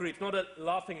a mockery, it's not a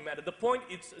laughing matter. The point,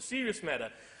 it's a serious matter.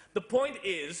 The point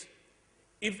is,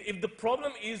 if the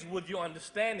problem is with your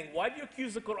understanding, why do you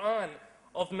accuse the Quran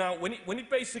of now, when it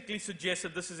basically suggests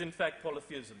that this is in fact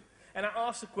polytheism? And I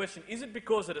ask the question, is it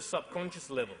because at a subconscious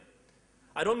level?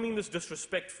 I don't mean this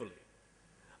disrespectfully,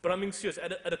 but I'm being serious.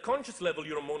 At a conscious level,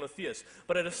 you're a monotheist.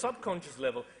 But at a subconscious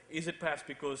level, is it perhaps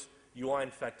because you are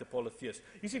in fact a polytheist?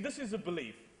 You see, this is a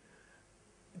belief.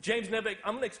 James never,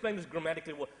 I'm going to explain this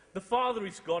grammatically. The Father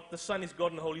is God, the Son is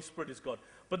God, and the Holy Spirit is God.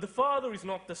 But the Father is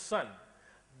not the Son.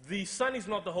 The Son is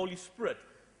not the Holy Spirit.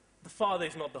 The Father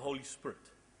is not the Holy Spirit.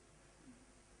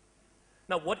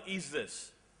 Now, what is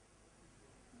this?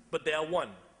 But they are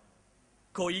one.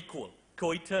 Co-equal,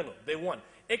 co-eternal. They're one.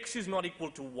 X is not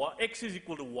equal to Y. X is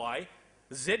equal to Y.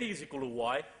 Z is equal to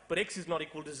Y. But X is not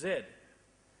equal to Z.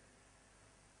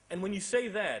 And when you say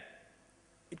that,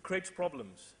 it creates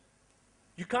problems.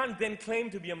 You can't then claim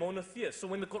to be a monotheist. So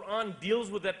when the Quran deals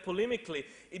with that polemically,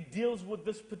 it deals with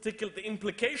the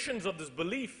implications of this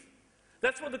belief.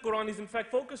 That's what the Quran is in fact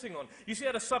focusing on. You see,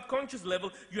 at a subconscious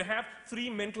level, you have three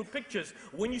mental pictures.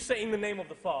 When you say in the name of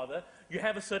the Father, you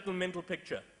have a certain mental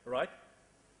picture, right?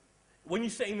 When you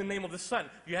say in the name of the Son,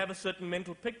 you have a certain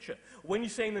mental picture. When you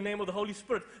say in the name of the Holy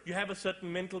Spirit, you have a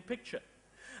certain mental picture.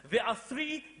 There are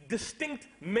three distinct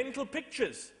mental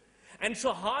pictures. And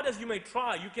so hard as you may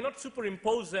try, you cannot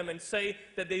superimpose them and say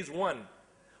that there is one.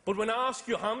 But when I ask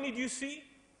you, how many do you see?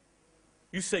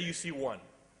 You say you see one.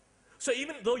 So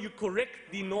even though you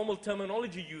correct the normal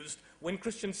terminology used when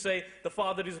Christians say the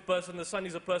Father is a person, the Son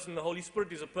is a person, the Holy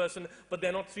Spirit is a person, but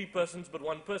they're not three persons but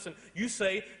one person. You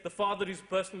say the Father is a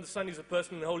person, the Son is a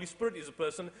person, and the Holy Spirit is a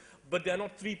person, but they're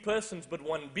not three persons but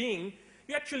one being.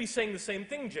 You're actually saying the same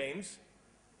thing, James.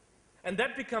 And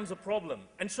that becomes a problem.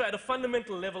 And so at a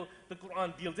fundamental level, the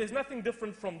Quran deals. There's nothing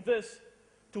different from this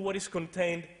to what is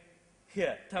contained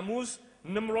here. Tammuz,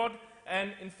 Nimrod,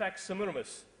 and in fact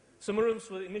Semiramis. Semiramis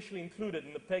was initially included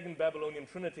in the pagan Babylonian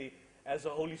Trinity as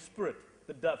a Holy Spirit,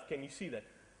 the dove. Can you see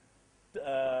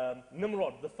that?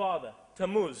 Nimrod, the father.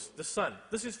 Tammuz, the son.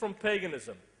 This is from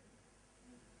paganism.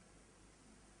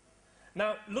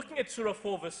 Now, looking at Surah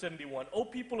 4, verse 71, O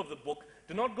people of the book,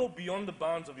 do not go beyond the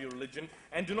bounds of your religion,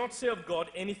 and do not say of God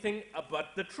anything but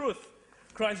the truth.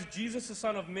 Christ Jesus, the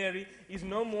Son of Mary, is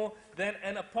no more than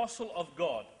an apostle of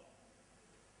God.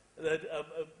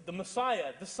 The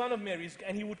Messiah, the Son of Mary,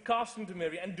 and he would cast into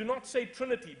Mary. And do not say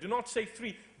Trinity, do not say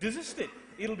three. Desist it.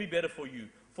 It'll be better for you,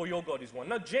 for your God is one.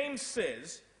 Now, James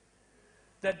says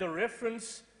that the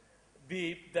reference,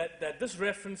 that this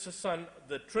reference to Son,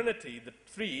 the Trinity, the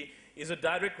three, is a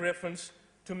direct reference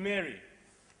to Mary.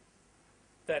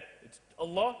 That it's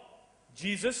Allah,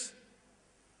 Jesus,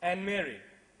 and Mary,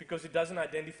 because it doesn't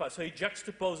identify. So he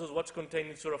juxtaposes what's contained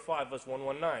in Surah 5, verse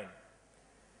 119.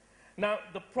 Now,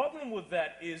 the problem with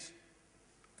that is,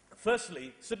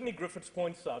 firstly, Sidney Griffiths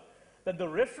points out that the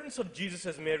reference of Jesus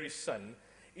as Mary's son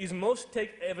is most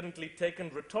evidently taken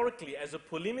rhetorically as a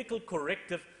polemical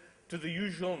corrective to the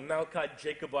usual Malkite,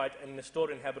 Jacobite, and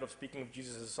Nestorian habit of speaking of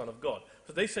Jesus as the Son of God.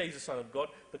 So they say he's the Son of God.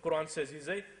 The Quran says he's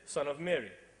a Son of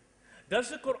Mary. Does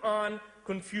the Quran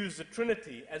confuse the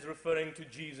Trinity as referring to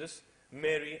Jesus,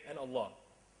 Mary, and Allah?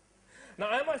 Now,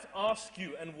 I must ask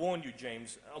you and warn you,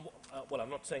 James, well, I'm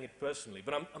not saying it personally,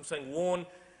 but I'm saying warn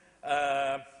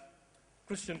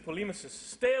Christian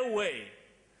polemicists,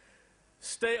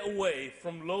 stay away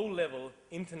from low-level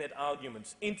internet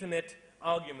arguments,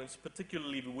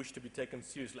 particularly if we wish to be taken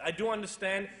seriously. I do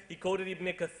understand he quoted Ibn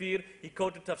Kathir, he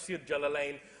quoted Tafsir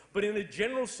Jalalain, but in a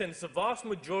general sense, the vast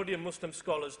majority of Muslim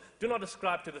scholars do not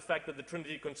ascribe to the fact that the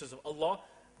Trinity consists of Allah,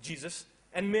 Jesus,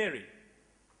 and Mary.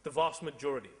 The vast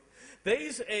majority. There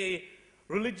is a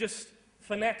religious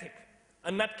fanatic,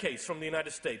 a nutcase from the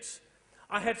United States.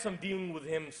 I had some dealing with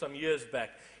him some years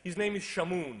back. His name is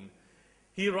Shamoon.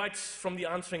 He writes from the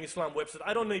Answering Islam website.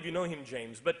 I don't know if you know him,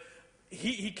 James, but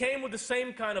he came with the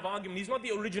same kind of argument. He's not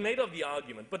the originator of the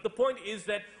argument, but the point is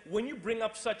that when you bring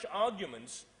up such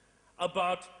arguments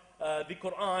about the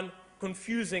Quran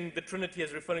confusing the Trinity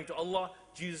as referring to Allah,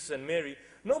 Jesus, and Mary,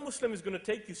 no Muslim is going to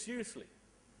take you seriously.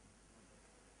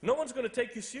 No one's going to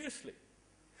take you seriously.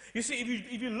 You see,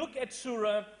 if you look at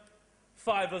Surah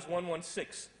 5, verse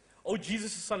 116, O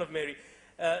Jesus, the Son of Mary,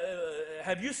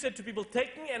 have you said to people,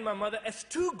 take me and my mother as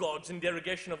two gods in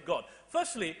derogation of God?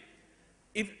 Firstly,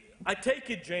 if I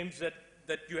take it, James,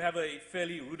 that you have a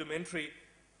fairly rudimentary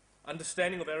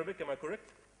understanding of Arabic, am I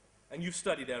correct? And you've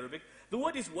studied Arabic. The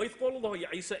word is وَإِذْ قَالَ اللَّهُ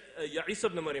يَا عِيسَى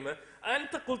ابْنَ مَرْيَمَ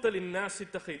أَنْتَ قُلْتَ لِلنَّاسِ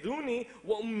اتَّخِذُونِي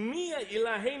وَأُمِّيَ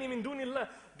إِلَٰهَيْنِ مِن دُونِ اللَّهِ.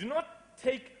 Do not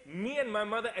take me and my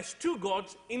mother as two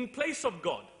gods in place of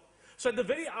God. So at the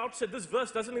very outset, this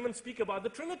verse doesn't even speak about the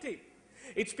Trinity.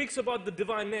 It speaks about the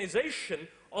divinization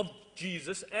of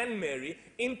Jesus and Mary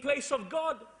in place of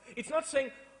God. It's not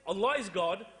saying Allah is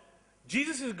God,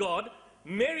 Jesus is God,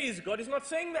 Mary is God. It's not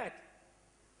saying that.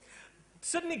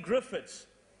 Sidney Griffiths,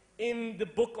 in the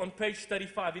book on page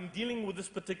 35, in dealing with this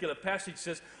particular passage,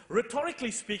 says, rhetorically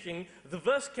speaking, the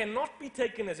verse cannot be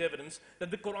taken as evidence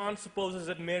that the Quran supposes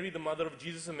that Mary, the mother of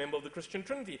Jesus, is a member of the Christian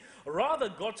Trinity. Rather,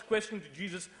 God's question to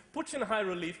Jesus puts in high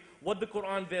relief what the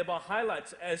Quran thereby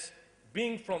highlights as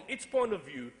being, from its point of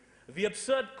view, the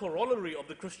absurd corollary of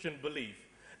the Christian belief,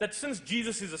 that since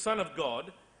Jesus is the Son of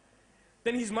God,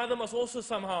 then his mother must also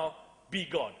somehow be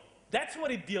God. That's what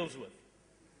it deals with.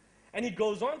 And he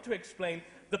goes on to explain,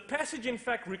 the passage in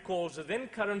fact recalls the then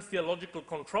current theological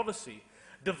controversy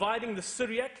dividing the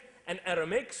Syriac and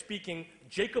Aramaic-speaking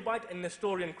Jacobite and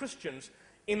Nestorian Christians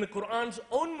in the Quran's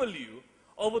own milieu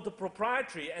over the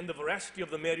propriety and the veracity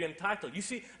of the Marian title. You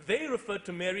see, they referred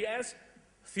to Mary as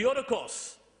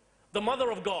Theotokos, the mother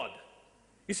of God.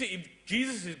 You see, if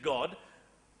Jesus is God,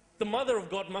 the mother of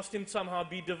God must somehow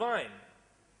be divine.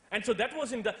 And so that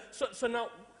was in the... So now,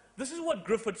 this is what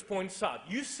Griffiths points out.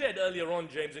 You said earlier on,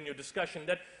 James, in your discussion,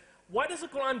 that why does the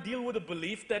Quran deal with a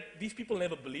belief that these people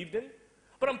never believed in?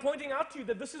 But I'm pointing out to you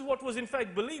that this is what was in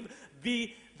fact believed.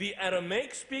 The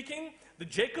Aramaic-speaking, the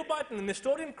Jacobite and the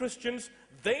Nestorian Christians,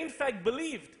 they in fact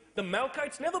believed. The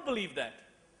Malkites never believed that.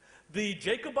 The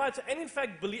Jacobites, and in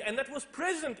fact believed, and that was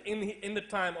present in the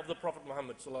time of the Prophet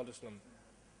Muhammad sallallahu alaihi wasallam.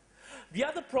 The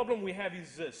other problem we have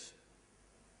is this,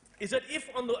 is that if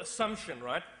on the assumption,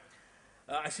 right,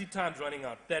 I see time's running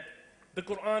out, that the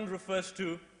Quran refers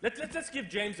to, let's give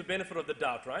James the benefit of the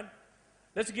doubt, right?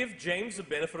 Let's give James the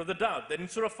benefit of the doubt, that in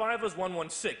Surah 5 verse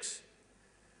 116,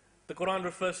 the Quran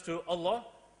refers to Allah,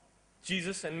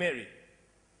 Jesus and Mary.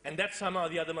 And that somehow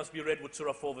the other must be read with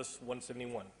Surah 4 verse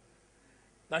 171.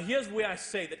 Now here's where I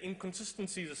say that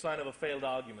inconsistency is a sign of a failed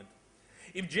argument.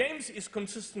 If James is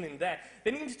consistent in that,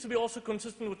 then he needs to be also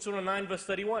consistent with Surah 9 verse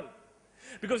 31.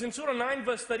 Because in Surah 9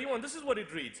 verse 31, this is what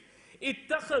it reads.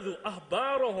 اتخذوا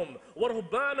أحبارهم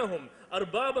ورهبانهم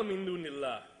أربابا من دون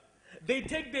الله. They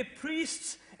take their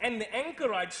priests and the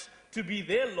anchorites to be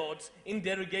their lords in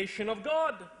derogation of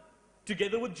God,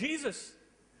 together with Jesus.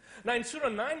 Now in Surah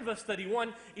 9 verse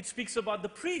 31, it speaks about the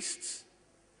priests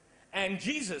and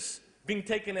Jesus being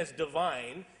taken as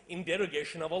divine in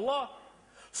derogation of Allah.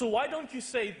 So why don't you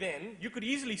say then, you could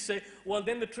easily say, well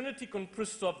then the Trinity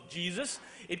consists of Jesus,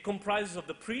 it comprises of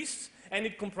the priests, and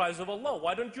it comprises of Allah.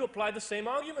 Why don't you apply the same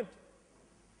argument?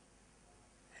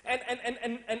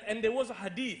 And there was a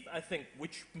hadith, I think,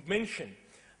 which mentioned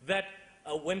that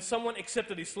when someone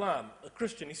accepted Islam, a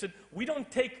Christian, he said, we don't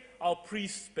take our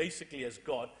priests basically as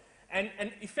God. And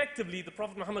effectively, the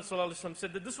Prophet Muhammad ﷺ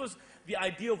said that this was the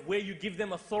idea of where you give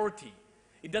them authority.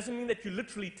 It doesn't mean that you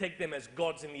literally take them as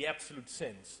gods in the absolute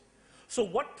sense. So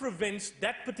what prevents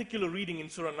that particular reading in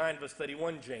Surah 9 verse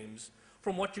 31, James,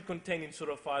 from what you contain in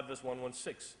Surah 5 verse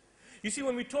 116? You see,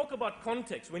 when we talk about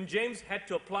context, when James had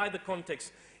to apply the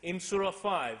context in Surah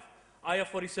 5, Ayah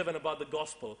 47 about the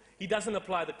gospel, he doesn't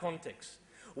apply the context.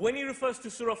 When he refers to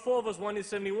Surah 4 verse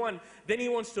 171, then he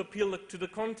wants to appeal to the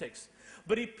context.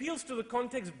 But he appeals to the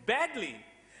context badly,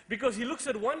 because he looks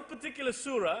at one particular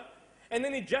surah and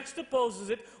then he juxtaposes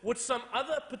it with some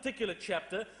other particular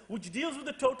chapter which deals with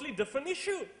a totally different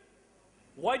issue.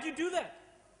 Why do you do that?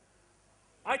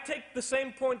 I take the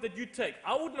same point that you take.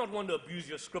 I would not want to abuse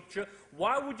your scripture.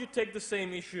 Why would you take the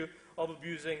same issue of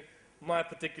abusing my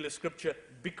particular scripture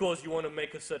because you want to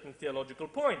make a certain theological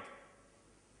point?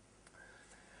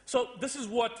 So this is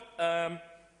what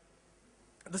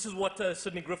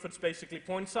Sidney Griffiths basically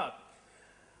points out.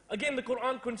 Again, the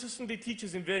Qur'an consistently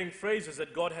teaches in varying phrases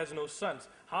that God has no sons.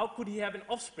 How could he have an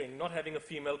offspring, not having a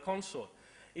female consort?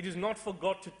 It is not for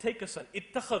God to take a son.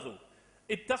 Ittakhadhu.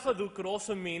 Ittakhadhu could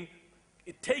also mean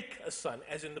take a son,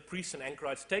 as in the priests and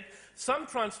anchorites take. Some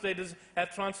translators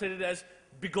have translated as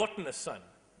begotten a son.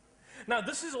 Now,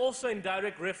 this is also in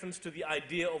direct reference to the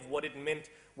idea of what it meant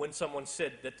when someone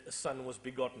said that a son was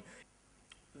begotten.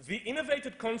 The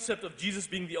innovated concept of Jesus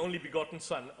being the only begotten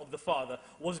son of the Father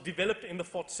was developed in the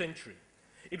 4th century.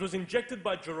 It was injected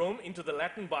by Jerome into the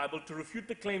Latin Bible to refute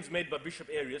the claims made by Bishop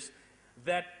Arius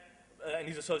that, and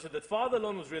his associate, that Father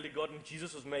alone was really God and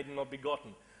Jesus was made and not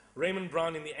begotten. Raymond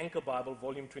Brown in the Anchor Bible,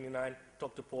 volume 29,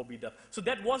 Dr. Paul B. Duff. So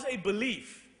that was a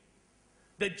belief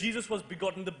that Jesus was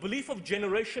begotten. The belief of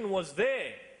generation was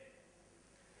there.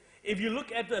 If you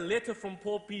look at the letter from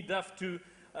Paul P. Duff to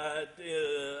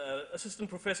Assistant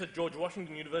Professor George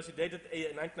Washington University, dated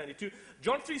 1992,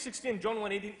 John 3:16 and John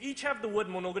 1:18 each have the word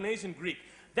monogenes in Greek.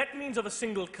 That means of a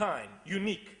single kind,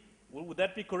 unique. Would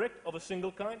that be correct? Of a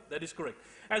single kind? That is correct.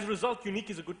 As a result, unique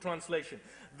is a good translation.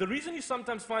 The reason you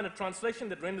sometimes find a translation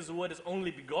that renders the word as only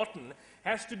begotten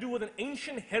has to do with an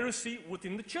ancient heresy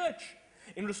within the church.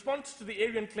 In response to the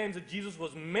Arian claims that Jesus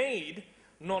was made,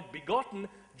 not begotten,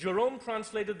 Jerome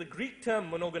translated the Greek term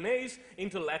monogenes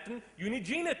into Latin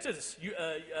unigenitus,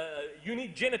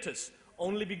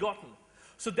 only begotten.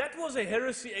 So that was a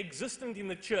heresy existent in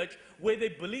the church where they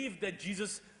believed that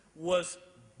Jesus was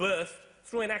birthed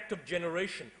through an act of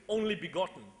generation, only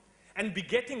begotten. And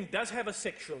begetting does have a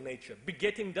sexual nature.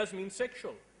 Begetting does mean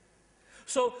sexual.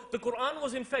 So the Qur'an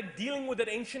was in fact dealing with that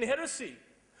ancient heresy.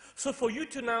 So for you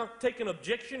to now take an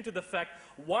objection to the fact,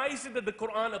 why is it that the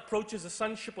Qur'an approaches the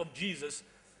sonship of Jesus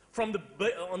on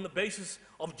the basis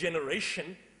of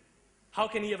generation? How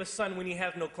can he have a son when he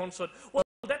has no consort? Well,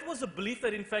 that was a belief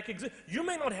that in fact exists. You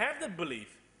may not have that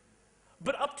belief.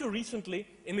 But up to recently,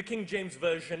 in the King James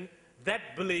Version,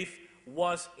 that belief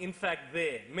was in fact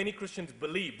there. Many Christians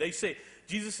believe. They say,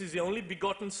 Jesus is the only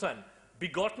begotten son.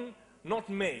 Begotten, not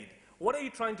made. What are you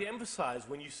trying to emphasize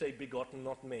when you say begotten,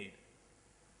 not made?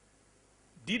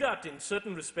 Didat, in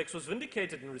certain respects, was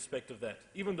vindicated in respect of that,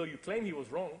 even though you claim he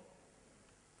was wrong.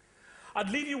 I'd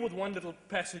leave you with one little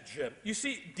passage here. You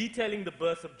see, detailing the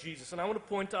birth of Jesus, and I want to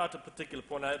point out a particular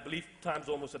point. I believe time's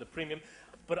almost at a premium,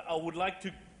 but I would like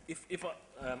to,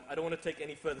 I don't want to take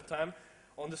any further time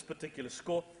on this particular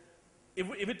score. If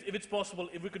it's possible,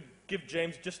 if we could give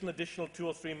James just an additional 2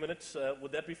 or 3 minutes,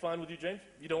 would that be fine with you, James?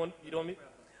 You don't want me?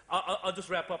 I'll just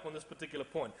wrap up on this particular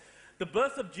point. The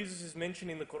birth of Jesus is mentioned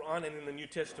in the Qur'an and in the New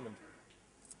Testament.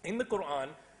 In the Qur'an,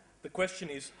 the question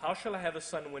is, how shall I have a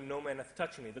son when no man hath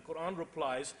touched me? The Qur'an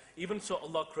replies, even so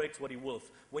Allah creates what he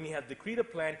willeth. When he hath decreed a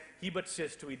plan, he but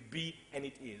says to it, be, and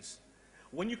it is.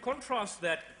 When you contrast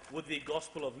that with the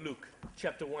Gospel of Luke,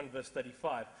 chapter 1, verse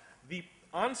 35, the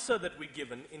answer that we're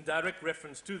given in direct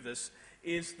reference to this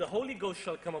is, the Holy Ghost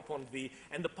shall come upon thee,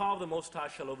 and the power of the Most High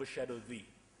shall overshadow thee.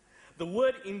 The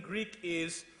word in Greek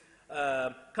is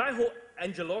Kaiho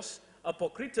angelos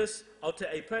apokritos auto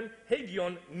epen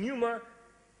hegion pneuma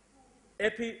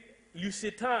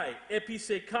epilusitai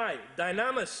episekai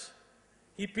dynamis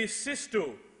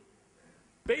hypisisto.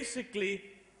 Basically,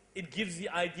 it gives the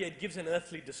idea, it gives an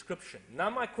earthly description. Now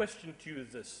my question to you is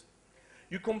this.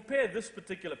 You compare this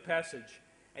particular passage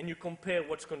and you compare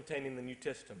what's contained in the New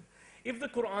Testament. If the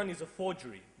Qur'an is a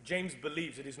forgery, James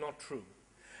believes it is not true,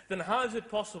 then how is it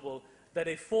possible that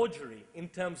a forgery in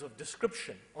terms of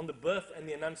description on the birth and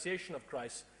the Annunciation of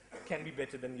Christ can be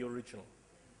better than the original?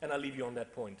 And I'll leave you on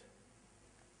that point.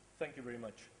 Thank you very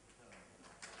much.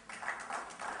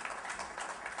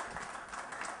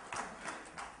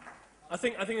 I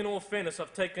think in all fairness,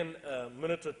 I've taken a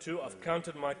minute or two. I've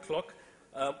counted my clock.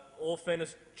 All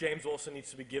fairness, James also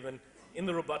needs to be given in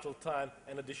the rebuttal time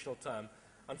and additional time.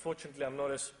 Unfortunately, I'm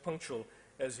not as punctual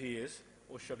as he is,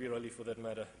 or Shabir Ali for that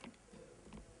matter.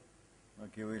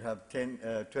 Okay, we'll have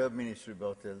 12 minutes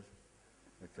rebuttal.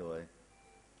 Dr. White.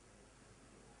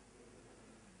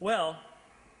 Well,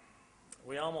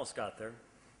 we almost got there.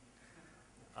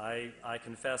 I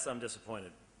confess I'm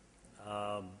disappointed.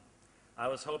 I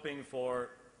was hoping for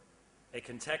a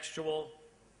contextual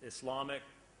Islamic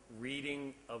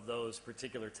reading of those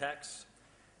particular texts.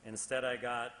 Instead, I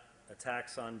got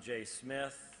attacks on Jay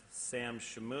Smith, Sam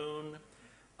Shamoon.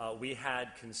 We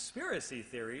had conspiracy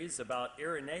theories about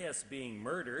Irenaeus being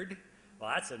murdered.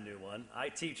 Well, that's a new one. I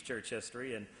teach church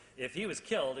history, and if he was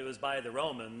killed, it was by the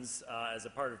Romans as a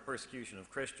part of persecution of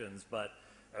Christians, but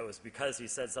it was because he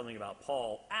said something about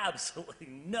Paul. Absolutely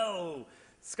no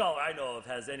scholar I know of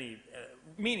has any,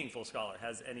 meaningful scholar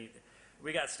has any.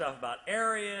 We got stuff about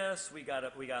Arius, we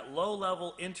got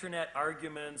low-level internet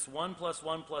arguments, 1 +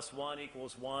 1 + 1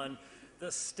 = 1,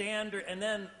 the standard, and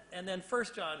then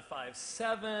 1 John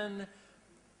 5:7,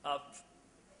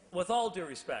 with all due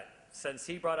respect, since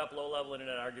he brought up low-level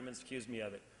internet arguments, accused me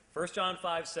of it. 1 John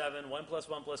 5:7, 1 +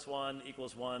 1 + 1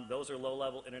 = 1, those are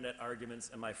low-level internet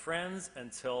arguments, and my friends,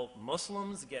 until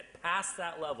Muslims get past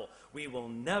that level, we will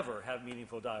never have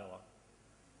meaningful dialogue.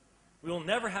 We will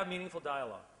never have meaningful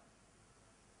dialogue.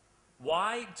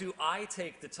 Why do I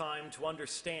take the time to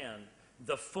understand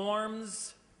the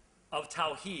forms of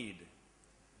Tawheed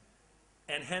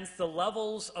and hence the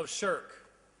levels of shirk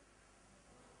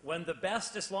when the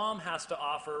best Islam has to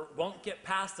offer won't get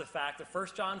past the fact that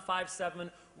 1 John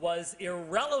 5:7 was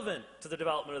irrelevant to the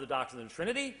development of the doctrine of the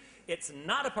Trinity? It's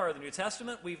not a part of the New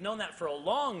Testament. We've known that for a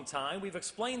long time. We've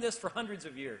explained this for hundreds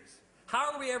of years.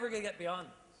 How are we ever going to get beyond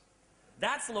this?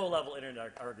 That's low-level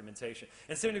internet argumentation.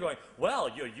 Instead of going, well,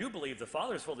 you believe the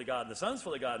Father's fully God and the Son's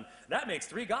fully God, and that makes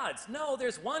 3 gods. No,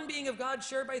 there's one being of God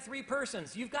shared by 3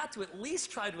 persons. You've got to at least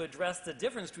try to address the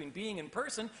difference between being and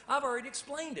person. I've already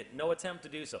explained it. No attempt to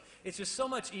do so. It's just so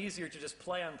much easier to just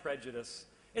play on prejudice.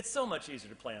 It's so much easier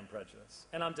to play on prejudice,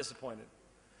 and I'm disappointed.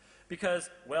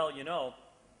 Because, well,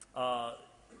 I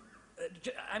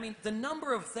mean, the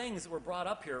number of things that were brought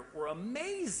up here were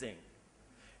amazing.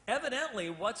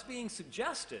 Evidently, what's being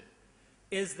suggested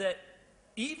is that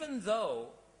even though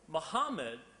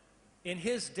Muhammad in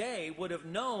his day would have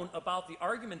known about the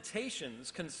argumentations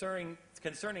concerning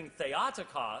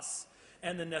Theotokos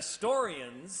and the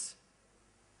Nestorians,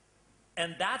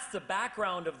 and that's the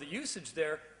background of the usage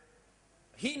there,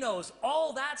 he knows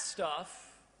all that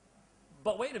stuff,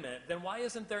 but wait a minute, then why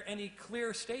isn't there any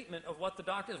clear statement of what the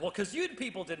doctrine is? Well, because you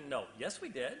people didn't know. Yes, we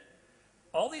did.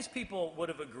 All these people would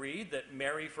have agreed that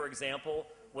Mary, for example,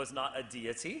 was not a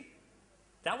deity.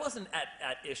 That wasn't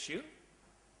at issue.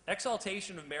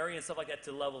 Exaltation of Mary and stuff like that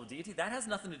to the level of deity, that has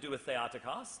nothing to do with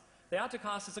Theotokos.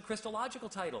 Theotokos is a Christological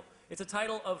title. It's a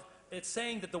title of, it's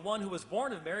saying that the one who was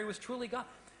born of Mary was truly God.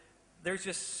 There's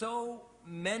just so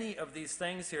many of these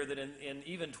things here that in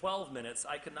even 12 minutes,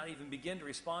 I could not even begin to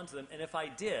respond to them. And if I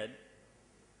did,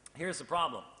 here's the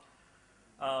problem.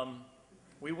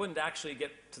 We wouldn't actually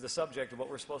get to the subject of what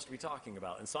we're supposed to be talking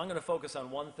about. And so I'm going to focus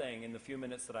on one thing in the few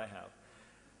minutes that I have.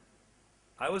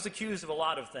 I was accused of a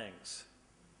lot of things.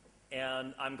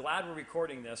 And I'm glad we're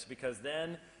recording this because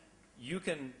then you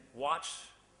can watch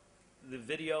the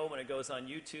video when it goes on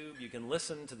YouTube. You can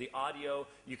listen to the audio.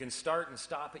 You can start and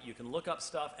stop it. You can look up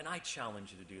stuff. And I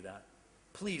challenge you to do that.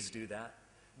 Please do that.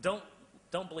 Don't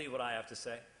believe what I have to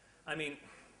say. I mean,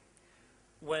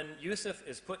 when Yusuf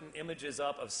is putting images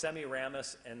up of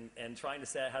Semiramis and trying to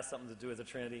say it has something to do with the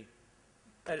Trinity,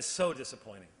 that is so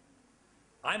disappointing.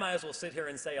 I might as well sit here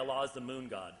and say Allah is the moon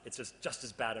god. It's just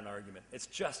as bad an argument. It's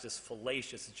just as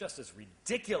fallacious. It's just as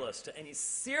ridiculous to any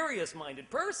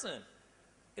serious-minded person.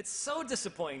 It's so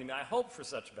disappointing to me. I hope for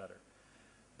such better.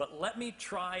 But let me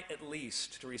try at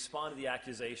least to respond to the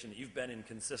accusation that you've been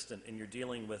inconsistent in your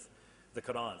dealing with the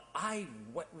Qur'an. I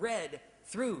read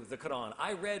through the Qur'an.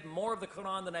 I read more of the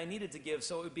Qur'an than I needed to give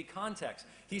so it would be context.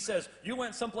 He says, you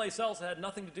went someplace else that had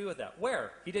nothing to do with that.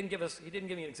 Where? He didn't give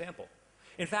me an example.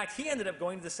 In fact, he ended up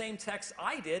going to the same texts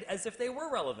I did as if they were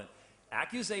relevant.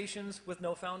 Accusations with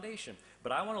no foundation.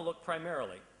 But I want to look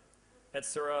primarily at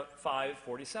Surah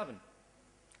 5:47.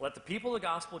 Let the people of the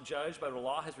gospel judge by what the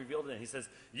law has revealed in it. He says,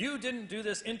 you didn't do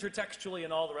this intertextually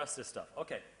and all the rest of this stuff.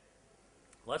 Okay,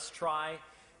 let's try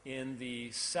in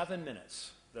the 7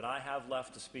 minutes that I have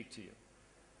left to speak to you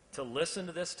to listen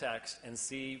to this text and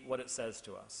see what it says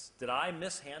to us. Did I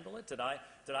mishandle it? Did I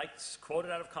quote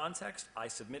it out of context? I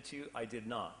submit to you, I did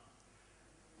not.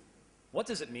 What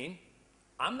does it mean?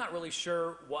 I'm not really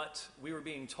sure what we were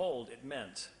being told it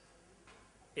meant.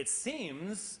 It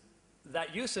seems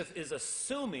that Yusuf is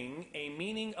assuming a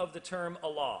meaning of the term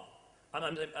Allah,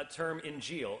 a term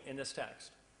Injil in this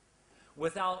text,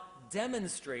 without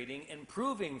demonstrating and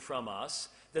proving from us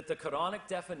that the Quranic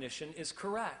definition is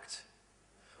correct.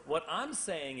 What I'm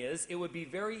saying is it would be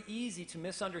very easy to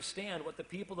misunderstand what the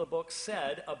people of the book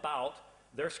said about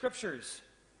their scriptures,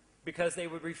 because they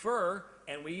would refer,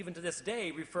 and we even to this day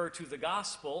refer to the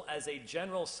gospel as a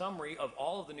general summary of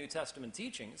all of the New Testament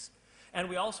teachings. And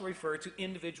we also refer to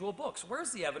individual books.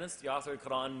 Where's the evidence the author of the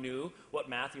Quran knew what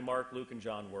Matthew, Mark, Luke, and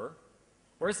John were?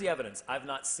 Where's the evidence? I've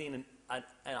not seen an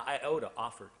iota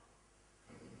offered.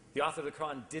 The author of the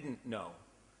Quran didn't know.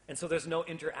 And so there's no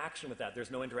interaction with that.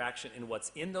 There's no interaction in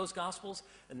what's in those Gospels,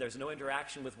 and there's no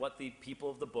interaction with what the people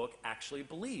of the book actually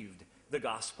believed the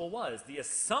Gospel was. The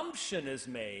assumption is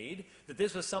made that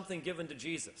this was something given to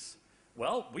Jesus.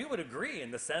 Well, we would agree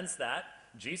in the sense that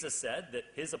Jesus said that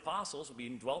his apostles would be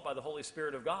indwelt by the Holy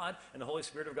Spirit of God, and the Holy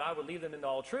Spirit of God would lead them into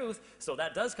all truth. So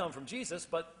that does come from Jesus,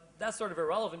 but that's sort of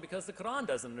irrelevant because the Quran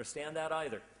doesn't understand that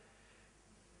either.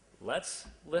 Let's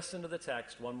listen to the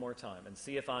text one more time and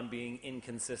see if I'm being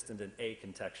inconsistent and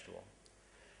acontextual.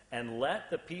 And let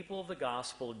the people of the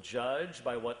gospel judge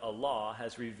by what Allah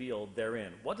has revealed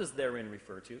therein. What does therein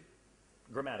refer to?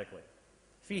 Grammatically.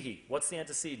 Fihi. What's the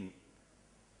antecedent?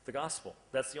 The gospel.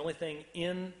 That's the only thing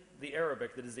in the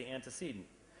Arabic that is the antecedent.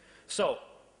 So,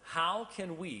 how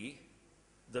can we,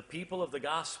 the people of the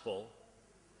gospel,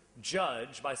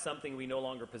 judge by something we no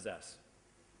longer possess?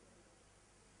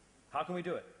 How can we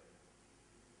do it?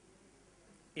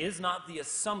 Is not the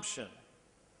assumption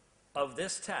of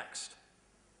this text,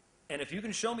 and if you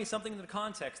can show me something in the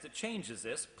context that changes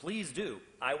this, please do.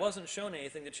 I wasn't shown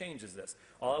anything that changes this.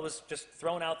 All I was just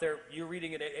thrown out there, you're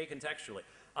reading it acontextually.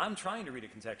 I'm trying to read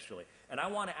it contextually, and I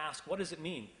want to ask, what does it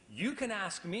mean? You can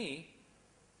ask me,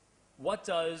 what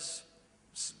does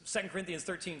 2 Corinthians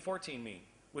 13:14 mean?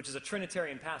 Which is a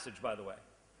Trinitarian passage, by the way.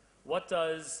 What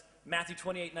does Matthew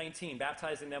 28:19,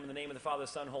 baptizing them in the name of the Father,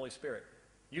 Son, Holy Spirit?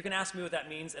 You can ask me what that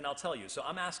means, and I'll tell you. So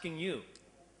I'm asking you.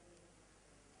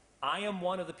 I am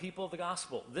one of the people of the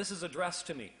gospel. This is addressed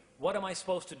to me. What am I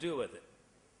supposed to do with it?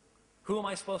 Who am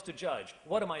I supposed to judge?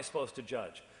 What am I supposed to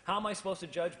judge? How am I supposed to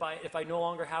judge by if I no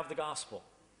longer have the gospel?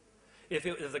 If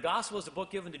the gospel is a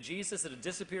book given to Jesus that had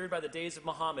disappeared by the days of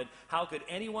Muhammad, how could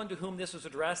anyone to whom this was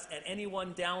addressed and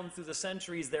anyone down through the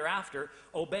centuries thereafter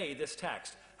obey this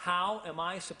text? How am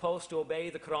I supposed to obey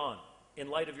the Quran in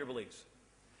light of your beliefs?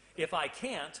 If I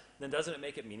can't, then doesn't it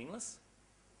make it meaningless?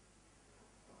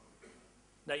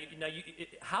 Now,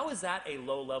 how is that a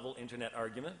low-level internet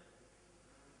argument?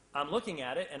 I'm looking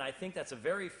at it, and I think that's a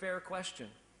very fair question.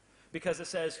 Because it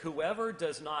says, whoever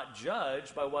does not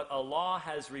judge by what Allah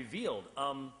has revealed.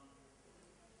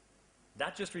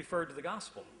 That just referred to the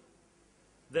gospel.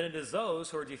 Then it is those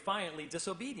who are defiantly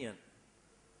disobedient.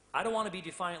 I don't want to be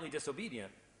defiantly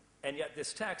disobedient. And yet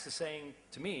this text is saying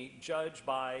to me, judge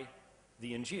by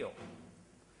the Injil.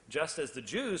 Just as the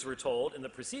Jews were told in the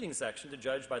preceding section to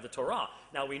judge by the Torah.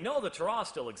 Now we know the Torah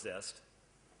still exists.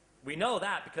 We know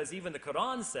that because even the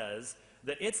Quran says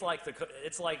that it's like the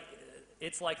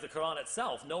Quran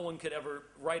itself. No one could ever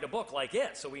write a book like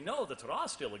it. So we know the Torah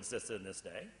still existed in this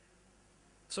day.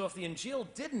 So if the Injil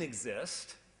didn't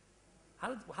exist,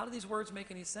 how do these words make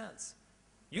any sense?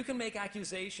 You can make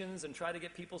accusations and try to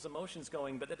get people's emotions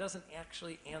going, but that doesn't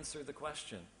actually answer the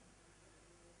question.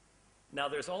 Now,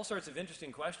 there's all sorts of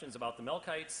interesting questions about the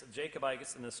Melkites,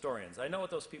 Jacobites, and Nestorians. I know what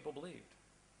those people believed.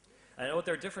 I know what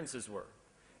their differences were.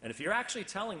 And if you're actually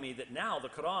telling me that now the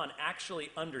Quran actually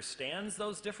understands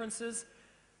those differences,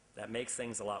 that makes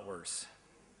things a lot worse.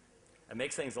 It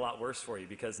makes things a lot worse for you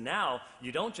because now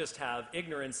you don't just have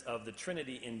ignorance of the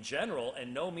Trinity in general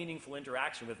and no meaningful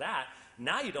interaction with that.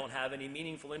 Now you don't have any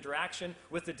meaningful interaction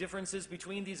with the differences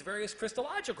between these various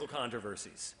Christological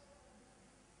controversies.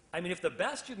 I mean, if the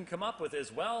best you can come up with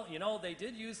is, well, you know, they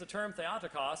did use the term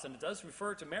Theotokos and it does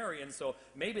refer to Mary, and so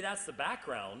maybe that's the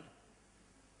background,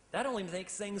 that only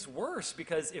makes things worse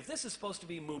because if this is supposed to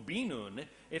be mubinun,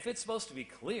 if it's supposed to be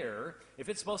clear, if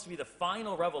it's supposed to be the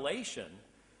final revelation,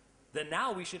 then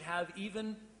now we should have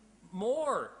even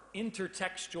more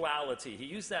intertextuality. He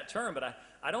used that term, but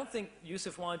I don't think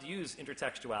Yusuf wanted to use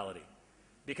intertextuality.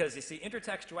 Because, you see,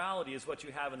 intertextuality is what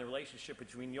you have in the relationship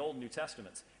between the Old and New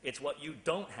Testaments. It's what you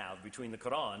don't have between the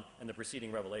Qur'an and the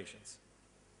preceding revelations.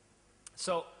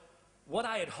 So, what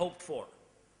I had hoped for,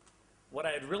 what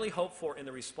I had really hoped for in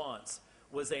the response,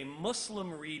 was a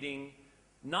Muslim reading,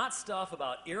 not stuff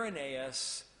about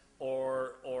Irenaeus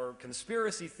or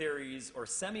conspiracy theories or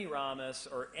Semiramis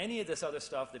or any of this other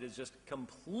stuff that is just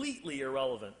completely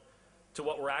irrelevant to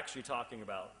what we're actually talking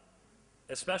about,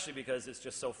 especially because it's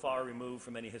just so far removed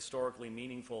from any historically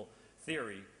meaningful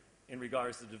theory in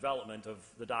regards to the development of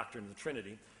the doctrine of the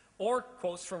Trinity, or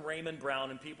quotes from Raymond Brown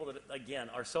and people that, again,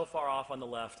 are so far off on the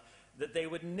left that they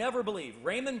would never believe,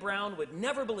 Raymond Brown would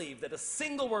never believe that a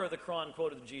single word of the Quran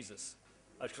quoted to Jesus,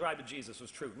 ascribed to Jesus,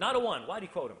 was true. Not a one. Why'd he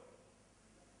quote him?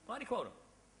 Why'd he quote him?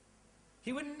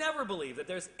 He would never believe that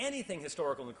there's anything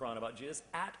historical in the Quran about Jesus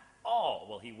at all.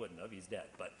 Well, he wouldn't have. He's dead.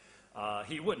 But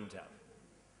he wouldn't have.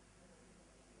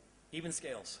 Even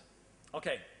scales.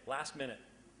 Okay, last minute.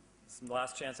 It's the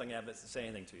last chance I'm going to have to say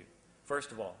anything to you.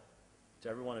 First of all, to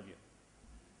every one of you,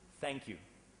 thank you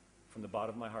from the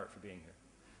bottom of my heart for being here.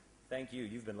 Thank you.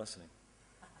 You've been listening.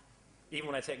 Even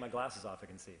when I take my glasses off, I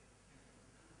can see it.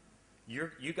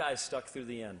 You guys stuck through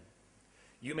the end.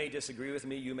 You may disagree with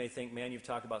me. You may think, man, you've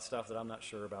talked about stuff that I'm not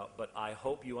sure about. But I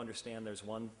hope you understand there's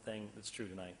one thing that's true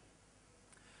tonight.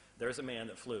 There's a man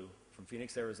that flew from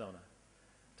Phoenix, Arizona,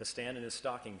 to stand in his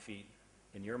stocking feet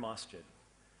in your masjid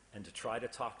and to try to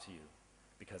talk to you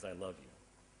because I love you.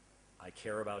 I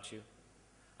care about you.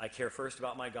 I care first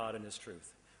about my God and his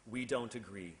truth. We don't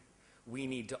agree. We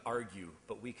need to argue,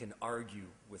 but we can argue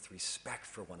with respect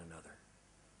for one another.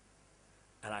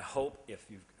 And I hope if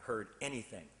you've heard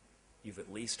anything, you've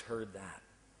at least heard that.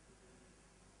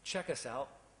 Check us out.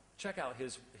 Check out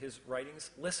his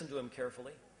writings. Listen to him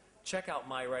carefully. Check out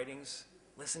my writings.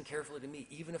 Listen carefully to me,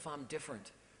 even if I'm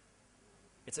different.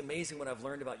 It's amazing what I've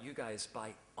learned about you guys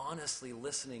by honestly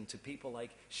listening to people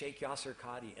like Sheikh Yasser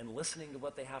Qadi and listening to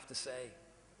what they have to say.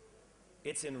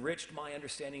 It's enriched my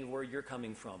understanding of where you're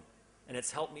coming from. And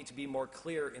it's helped me to be more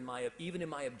clear even in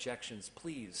my objections.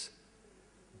 Please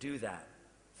do that.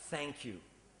 Thank you.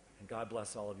 And God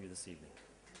bless all of you this evening.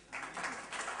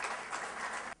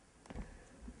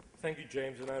 Thank you,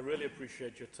 James, and I really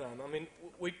appreciate your time. I mean,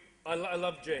 I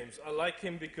love James. I like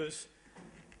him because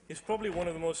he's probably one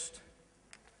of the most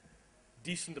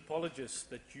decent apologists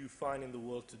that you find in the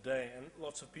world today. And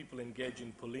lots of people engage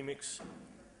in polemics,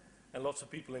 and lots of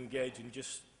people engage in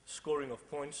just scoring of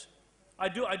points. I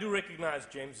do recognize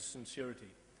James' sincerity,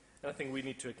 and I think we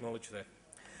need to acknowledge that.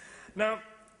 Now,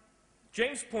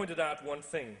 James pointed out one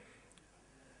thing,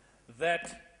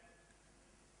 that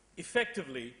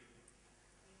effectively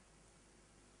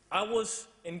I was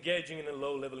engaging in a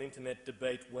low-level internet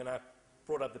debate when I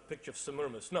brought up the picture of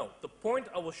Semiramis. No, the point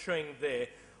I was showing there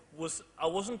was I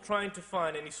wasn't trying to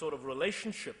find any sort of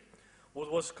relationship with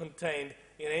what was contained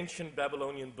in ancient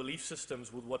Babylonian belief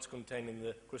systems with what's contained in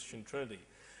the Christian Trinity.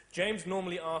 James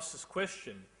normally asks this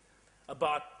question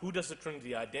about who does the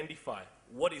Trinity identify?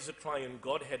 What is the triune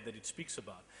Godhead that it speaks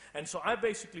about? And so I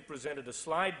basically presented a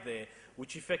slide there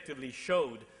which effectively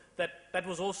showed that that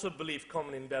was also a belief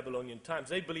common in Babylonian times.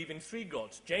 They believe in three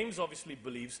gods. James obviously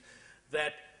believes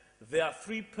that there are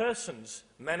three persons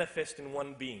manifest in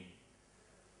one being.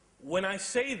 When I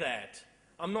say that,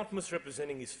 I'm not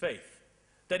misrepresenting his faith.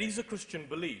 That is a Christian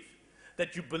belief,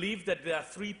 that you believe that there are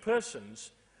three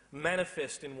persons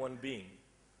manifest in one being.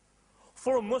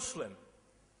 For a Muslim,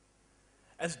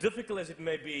 as difficult as it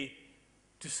may be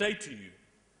to say to you,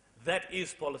 that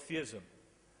is polytheism.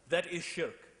 That is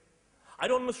shirk. I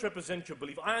don't misrepresent your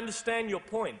belief. I understand your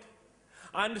point.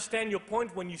 I understand your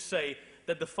point when you say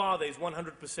that the Father is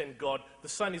 100% God, the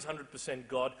Son is 100%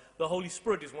 God, the Holy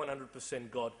Spirit is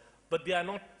 100% God, but they are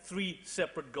not three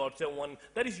separate gods, they're one.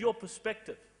 That is your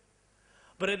perspective.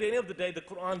 But at the end of the day, the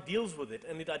Quran deals with it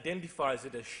and it identifies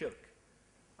it as shirk.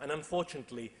 And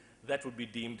unfortunately, that would be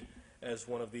deemed as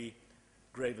one of the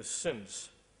gravest sins.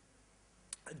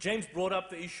 James brought up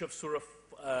the issue of Surah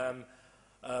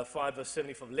 5 verse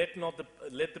 75.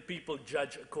 Let the people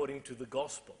judge according to the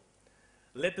gospel.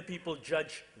 Let the people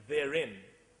judge therein.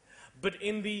 But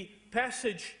in the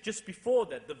passage just before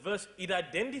that, the verse, it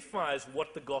identifies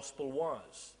what the gospel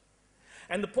was.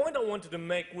 And the point I wanted to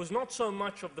make was not so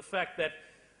much of the fact that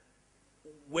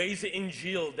where is the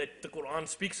Injil that the Quran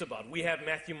speaks about? We have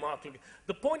Matthew, Mark, Luke.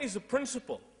 The point is the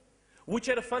principle, which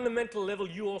at a fundamental level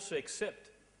you also accept.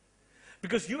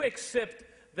 Because you accept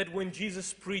that when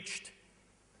Jesus preached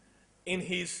in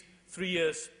his 3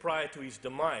 years prior to his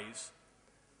demise,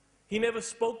 he never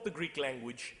spoke the Greek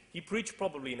language. He preached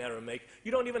probably in Aramaic.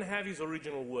 You don't even have his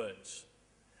original words.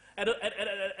 At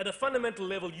a fundamental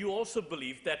level, you also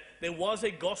believe that there was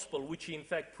a gospel which he in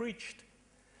fact preached.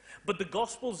 But the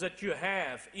gospels that you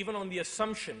have, even on the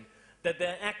assumption that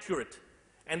they're accurate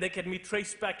and they can be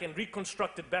traced back and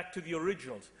reconstructed back to the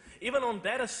originals, even on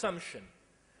that assumption,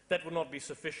 that would not be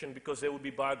sufficient, because there would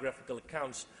be biographical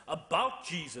accounts about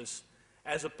Jesus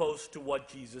as opposed to what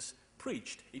Jesus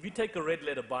preached. If you take a red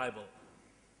letter Bible,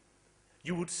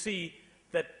 you would see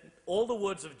that all the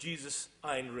words of Jesus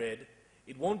are in red.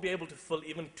 It won't be able to fill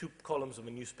even 2 columns of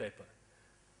a newspaper.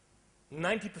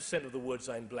 90% of the words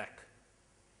are in black.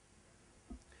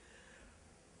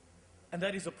 And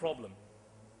that is a problem.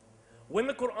 When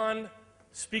the Qur'an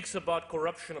speaks about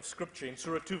corruption of Scripture in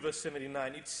Surah 2 verse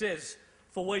 79, it says,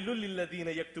 فَوَيْلٌ لِلَّذِينَ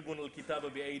يَكْتُبُونَ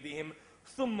الْكِتَابَ بِأَيْدِهِمْ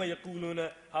ثُمَّ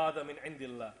يَقُولُونَ هَذَا مِنْ عِنْدِ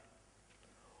اللَّهِ.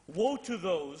 Woe to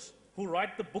those who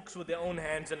write the books with their own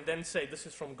hands and then say, this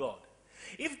is from God.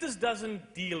 If this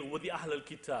doesn't deal with the Ahl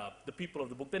al-Kitab, the people of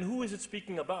the book, then who is it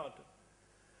speaking about?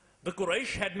 The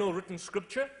Quraysh had no written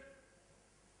scripture.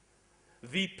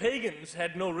 The pagans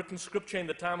had no written scripture in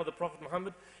the time of the Prophet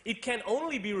Muhammad. It can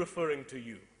only be referring to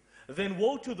you. Then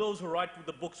woe to those who write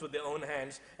the books with their own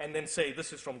hands and then say,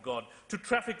 this is from God, to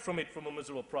traffic from it from a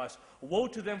miserable price. Woe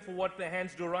to them for what their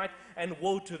hands do right, and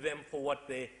woe to them for what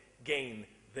they gain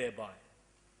thereby.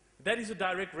 That is a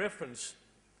direct reference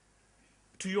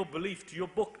to your belief, to your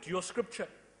book, to your scripture.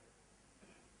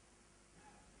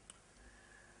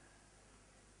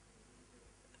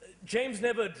 James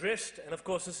never addressed, and of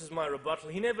course this is my rebuttal,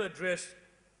 he never addressed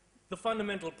the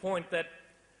fundamental point that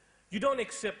you don't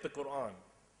accept the Qur'an,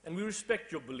 and we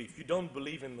respect your belief. You don't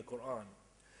believe in the Qur'an.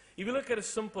 If you look at a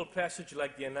simple passage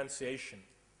like the Annunciation,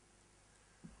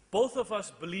 both of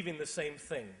us believe in the same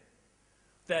thing,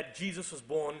 that Jesus was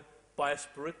born by a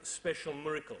special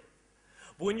miracle.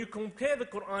 But when you compare the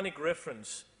Quranic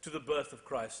reference to the birth of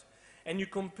Christ, and you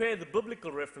compare the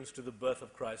biblical reference to the birth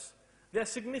of Christ, there are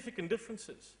significant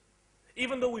differences,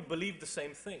 even though we believe the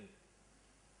same thing.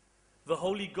 The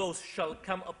Holy Ghost shall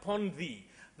come upon thee.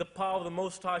 The power of the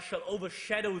Most High shall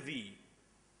overshadow thee.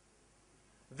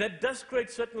 That does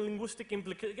create certain linguistic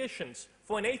implications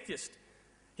for an atheist.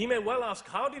 He may well ask,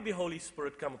 how did the Holy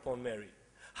Spirit come upon Mary?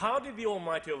 How did the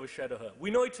Almighty overshadow her?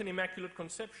 We know it's an immaculate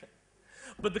conception.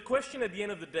 But the question at the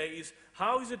end of the day is,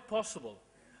 how is it possible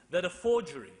that a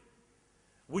forgery,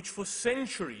 which for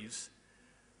centuries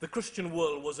the Christian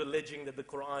world was alleging that the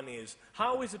Qur'an is,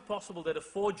 how is it possible that a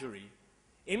forgery,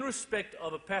 in respect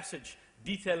of a passage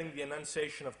detailing the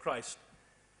Annunciation of Christ,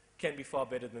 can be far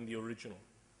better than the original?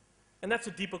 And that's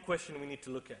a deeper question we need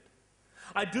to look at.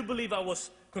 I do believe I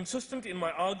was consistent in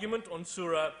my argument on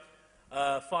Surah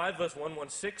 5 verse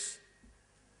 116.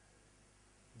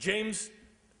 James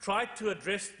tried to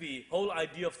address the whole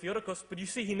idea of Theotokos, but you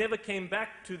see he never came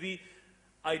back to the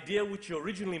idea which he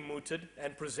originally mooted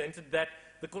and presented, that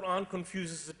the Qur'an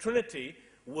confuses the Trinity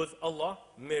with Allah,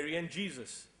 Mary and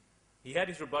Jesus. He had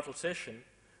his rebuttal session.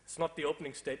 It's not the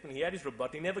opening statement. He had his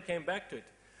rebuttal. He never came back to it,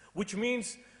 which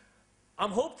means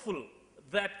I'm hopeful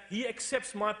that he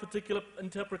accepts my particular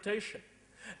interpretation,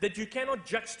 that you cannot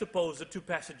juxtapose the two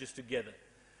passages together.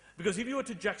 Because if you were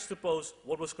to juxtapose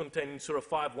what was contained in Surah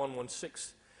 5,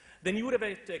 116, then you would have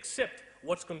had to accept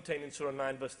what's contained in Surah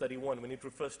 9, verse 31, when it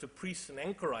refers to priests and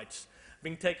anchorites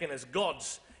being taken as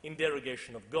gods in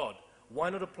derogation of God. Why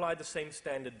not apply the same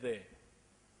standard there?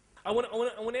 I want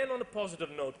to end on a positive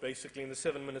note, basically, in the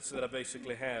 7 minutes that I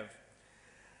basically have.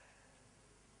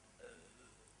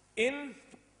 In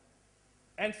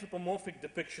anthropomorphic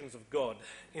depictions of God,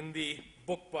 in the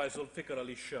book by Zulfikar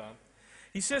Ali Shah,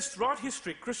 he says, throughout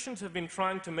history, Christians have been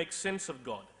trying to make sense of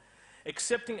God,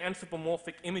 accepting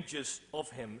anthropomorphic images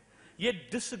of him, yet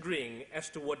disagreeing as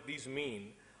to what these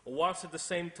mean, whilst at the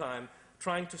same time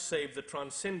trying to save the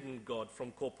transcendent God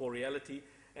from corporeality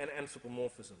and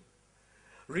anthropomorphism.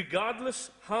 Regardless,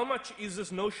 how much is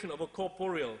this notion of a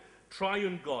corporeal,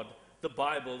 triune God, the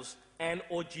Bible's and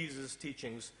or Jesus'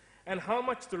 teachings, and how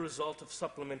much the result of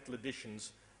supplemental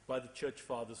additions by the church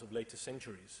fathers of later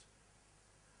centuries?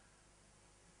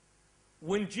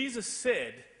 When Jesus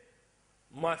said,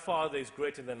 my Father is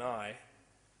greater than I,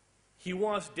 he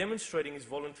was demonstrating his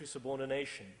voluntary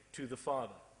subordination to the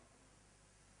Father.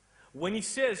 When he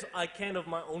says, I can of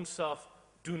my own self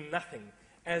do nothing,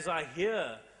 as I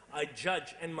hear, I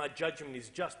judge, and my judgment is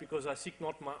just, because I seek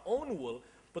not my own will,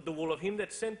 but the will of him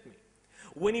that sent me.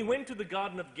 When he went to the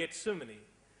Garden of Gethsemane,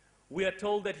 we are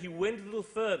told that he went a little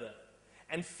further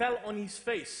and fell on his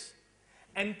face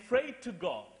and prayed to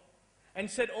God and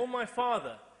said, oh my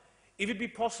Father, if it be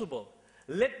possible,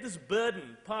 let this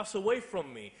burden pass away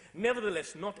from me.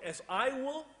 Nevertheless, not as I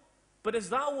will, but as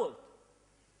thou wilt.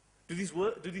 Do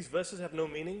these verses have no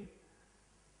meaning?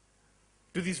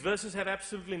 Do these verses have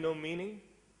absolutely no meaning?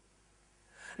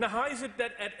 Now, how is it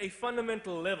that at a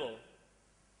fundamental level,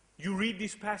 you read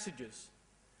these passages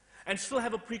and still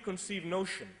have a preconceived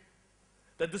notion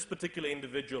that this particular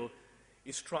individual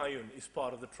is triune, is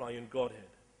part of the triune Godhead,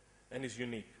 and is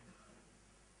unique?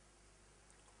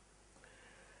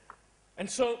 And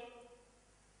so,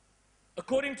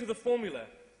 according to the formula,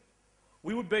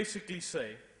 we would basically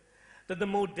say that the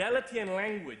modality and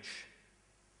language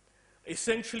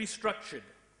essentially structured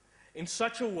in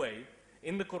such a way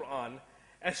in the Qur'an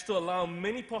as to allow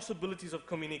many possibilities of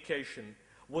communication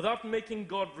without making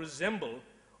God resemble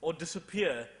or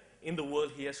disappear in the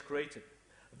world He has created.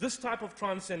 This type of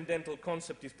transcendental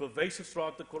concept is pervasive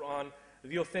throughout the Qur'an,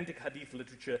 the authentic hadith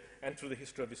literature, and through the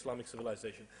history of Islamic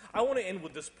civilization. I want to end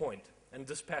with this point and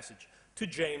this passage to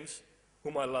James,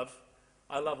 whom I love.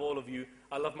 I love all of you.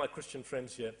 I love my Christian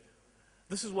friends here.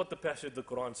 This is what the passage of the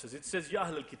Qur'an says. It says, Ya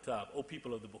Ahl al-Kitab, O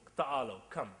people of the book, ta'alaw,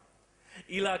 come.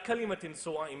 Ila kalimatin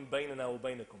sawa'in baynana wa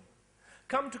baynakum.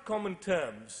 Come to common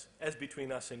terms as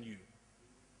between us and you.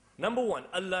 Number one,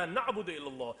 Allah na'budu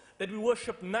illallah, that we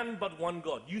worship none but one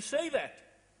God. You say that.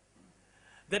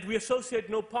 That we associate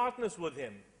no partners with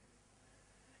Him.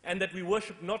 And that we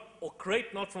worship not or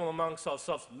create not from amongst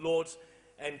ourselves lords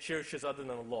and cherishers other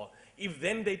than Allah. If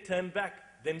then they turn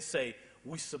back, then say,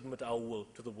 we submit our will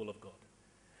to the will of God.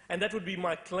 And that would be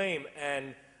my claim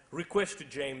and request to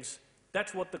James.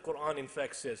 That's what the Qur'an in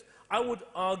fact says. I would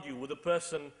argue with a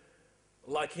person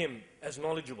like him, as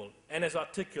knowledgeable and as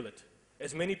articulate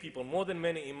as many people, more than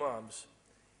many imams,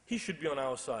 he should be on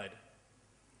our side.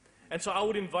 And so I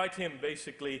would invite him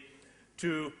basically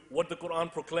to what the Qur'an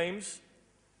proclaims.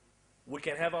 We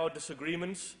can have our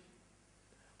disagreements,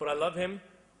 but I love him,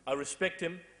 I respect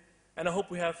him, and I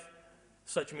hope we have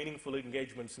such meaningful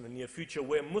engagements in the near future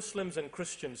where Muslims and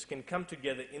Christians can come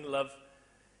together in love,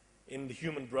 in the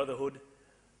human brotherhood,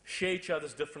 share each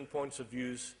other's different points of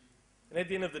views, and at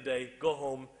the end of the day, go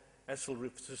home and still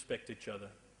respect each other.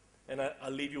 And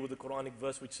I'll leave you with the Quranic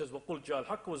verse which says, وَقُلْ جَاءَ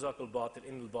الْحَقُّ وَزَاقَ الْبَاطِلِ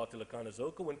إِنَّ الْبَاطِلَ كَانَ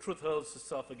زَهُوقًا. When truth hurls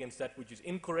itself against that which is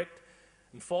incorrect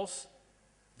and false,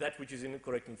 that which is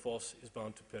incorrect and false is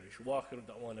bound to perish. وَآخِرُ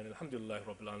دَعْوَانَا الْحَمْدُ لِلَّهِ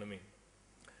رَبِّ الْعَالَمِينَ.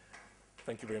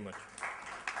 Thank you very much.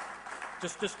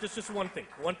 Just one thing.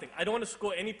 I don't want to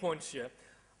score any points here.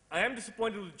 I am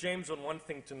disappointed with James on one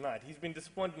thing tonight. He's been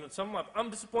disappointed with some of I'm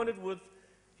disappointed with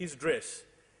his dress.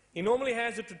 He normally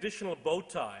has a traditional bow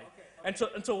tie. And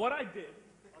so what I did...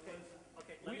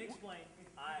 Okay, let me explain.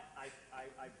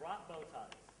 I brought bow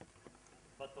ties,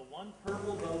 but the one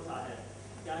purple bow tie,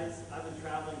 guys, I've been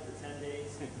traveling for 10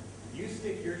 days. You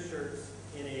stick your shirts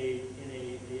in a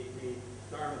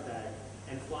garment bag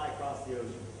and fly across the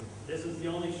ocean. This was the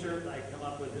only shirt I could come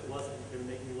up with that wasn't going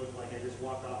to make me look like I just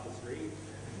walked off the street,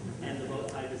 and the bow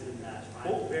tie just didn't match.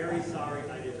 I'm very sorry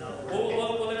I did not wear it.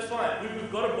 Well, that's fine.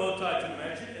 We've got a bow tie to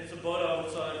match it. It's a bow tie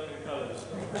outside in colors.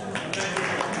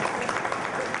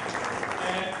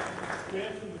 And we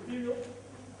have some material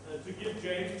to give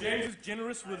James. James is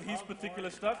generous with his particular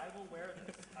stuff. I will wear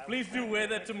this. Please do wear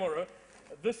that tomorrow.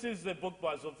 This is the book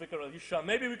by Zulfikar al-Hisham.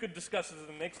 Maybe we could discuss it in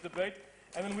the next debate.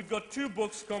 And then we've got two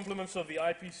books, Compliments of the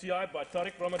IPCI by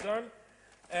Tariq Ramadan,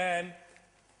 and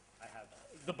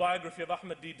the biography of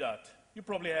Ahmed Didat. You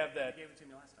probably have that. You gave it to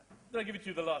me last time. Did I give it to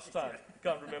you the last time?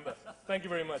 Can't remember. Thank you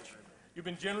very much. You've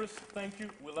been generous. Thank you.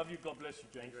 We love you. God bless you,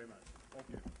 James. Thank you very much. Thank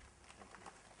you.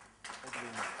 Thank you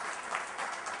very much.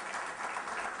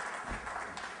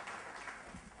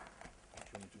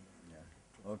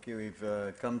 Okay, we've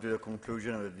come to the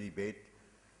conclusion of the debate,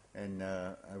 and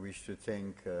I wish to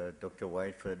thank Dr.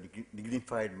 White for the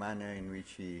dignified manner in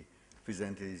which he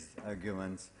presented his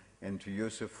arguments, and to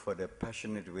Yusuf for the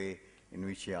passionate way in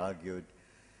which he argued.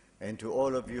 And to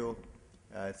all of you,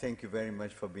 thank you very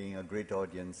much for being a great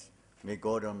audience. May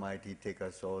God Almighty take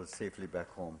us all safely back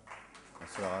home.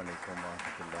 Assalamu alaikum wa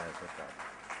rahmatullahi wa barakatuh.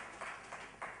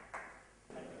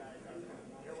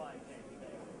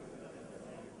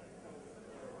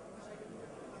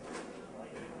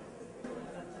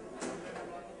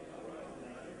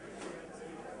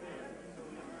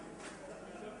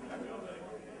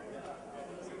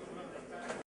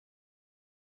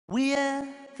 We are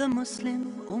the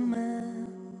Muslim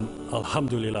Ummah.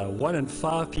 Alhamdulillah, 1 in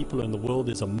 5 people in the world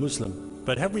is a Muslim.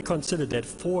 But have we considered that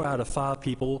 4 out of 5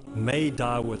 people may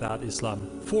die without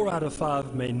Islam? 4 out of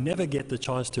 5 may never get the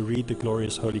chance to read the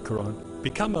glorious Holy Quran.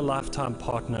 Become a lifetime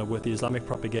partner with the Islamic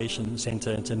Propagation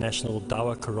Center International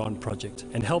Dawah Quran Project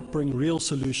and help bring real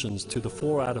solutions to the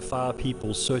 4 out of 5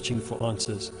 people searching for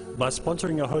answers. By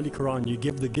sponsoring a Holy Quran, you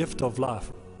give the gift of life,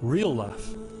 real life.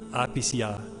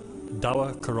 IPCI.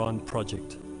 Dawah Quran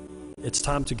Project. It's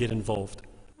time to get involved.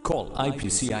 Call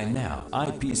IPCI now.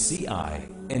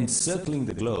 IPCI, encircling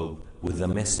the globe with the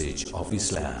message of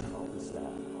Islam.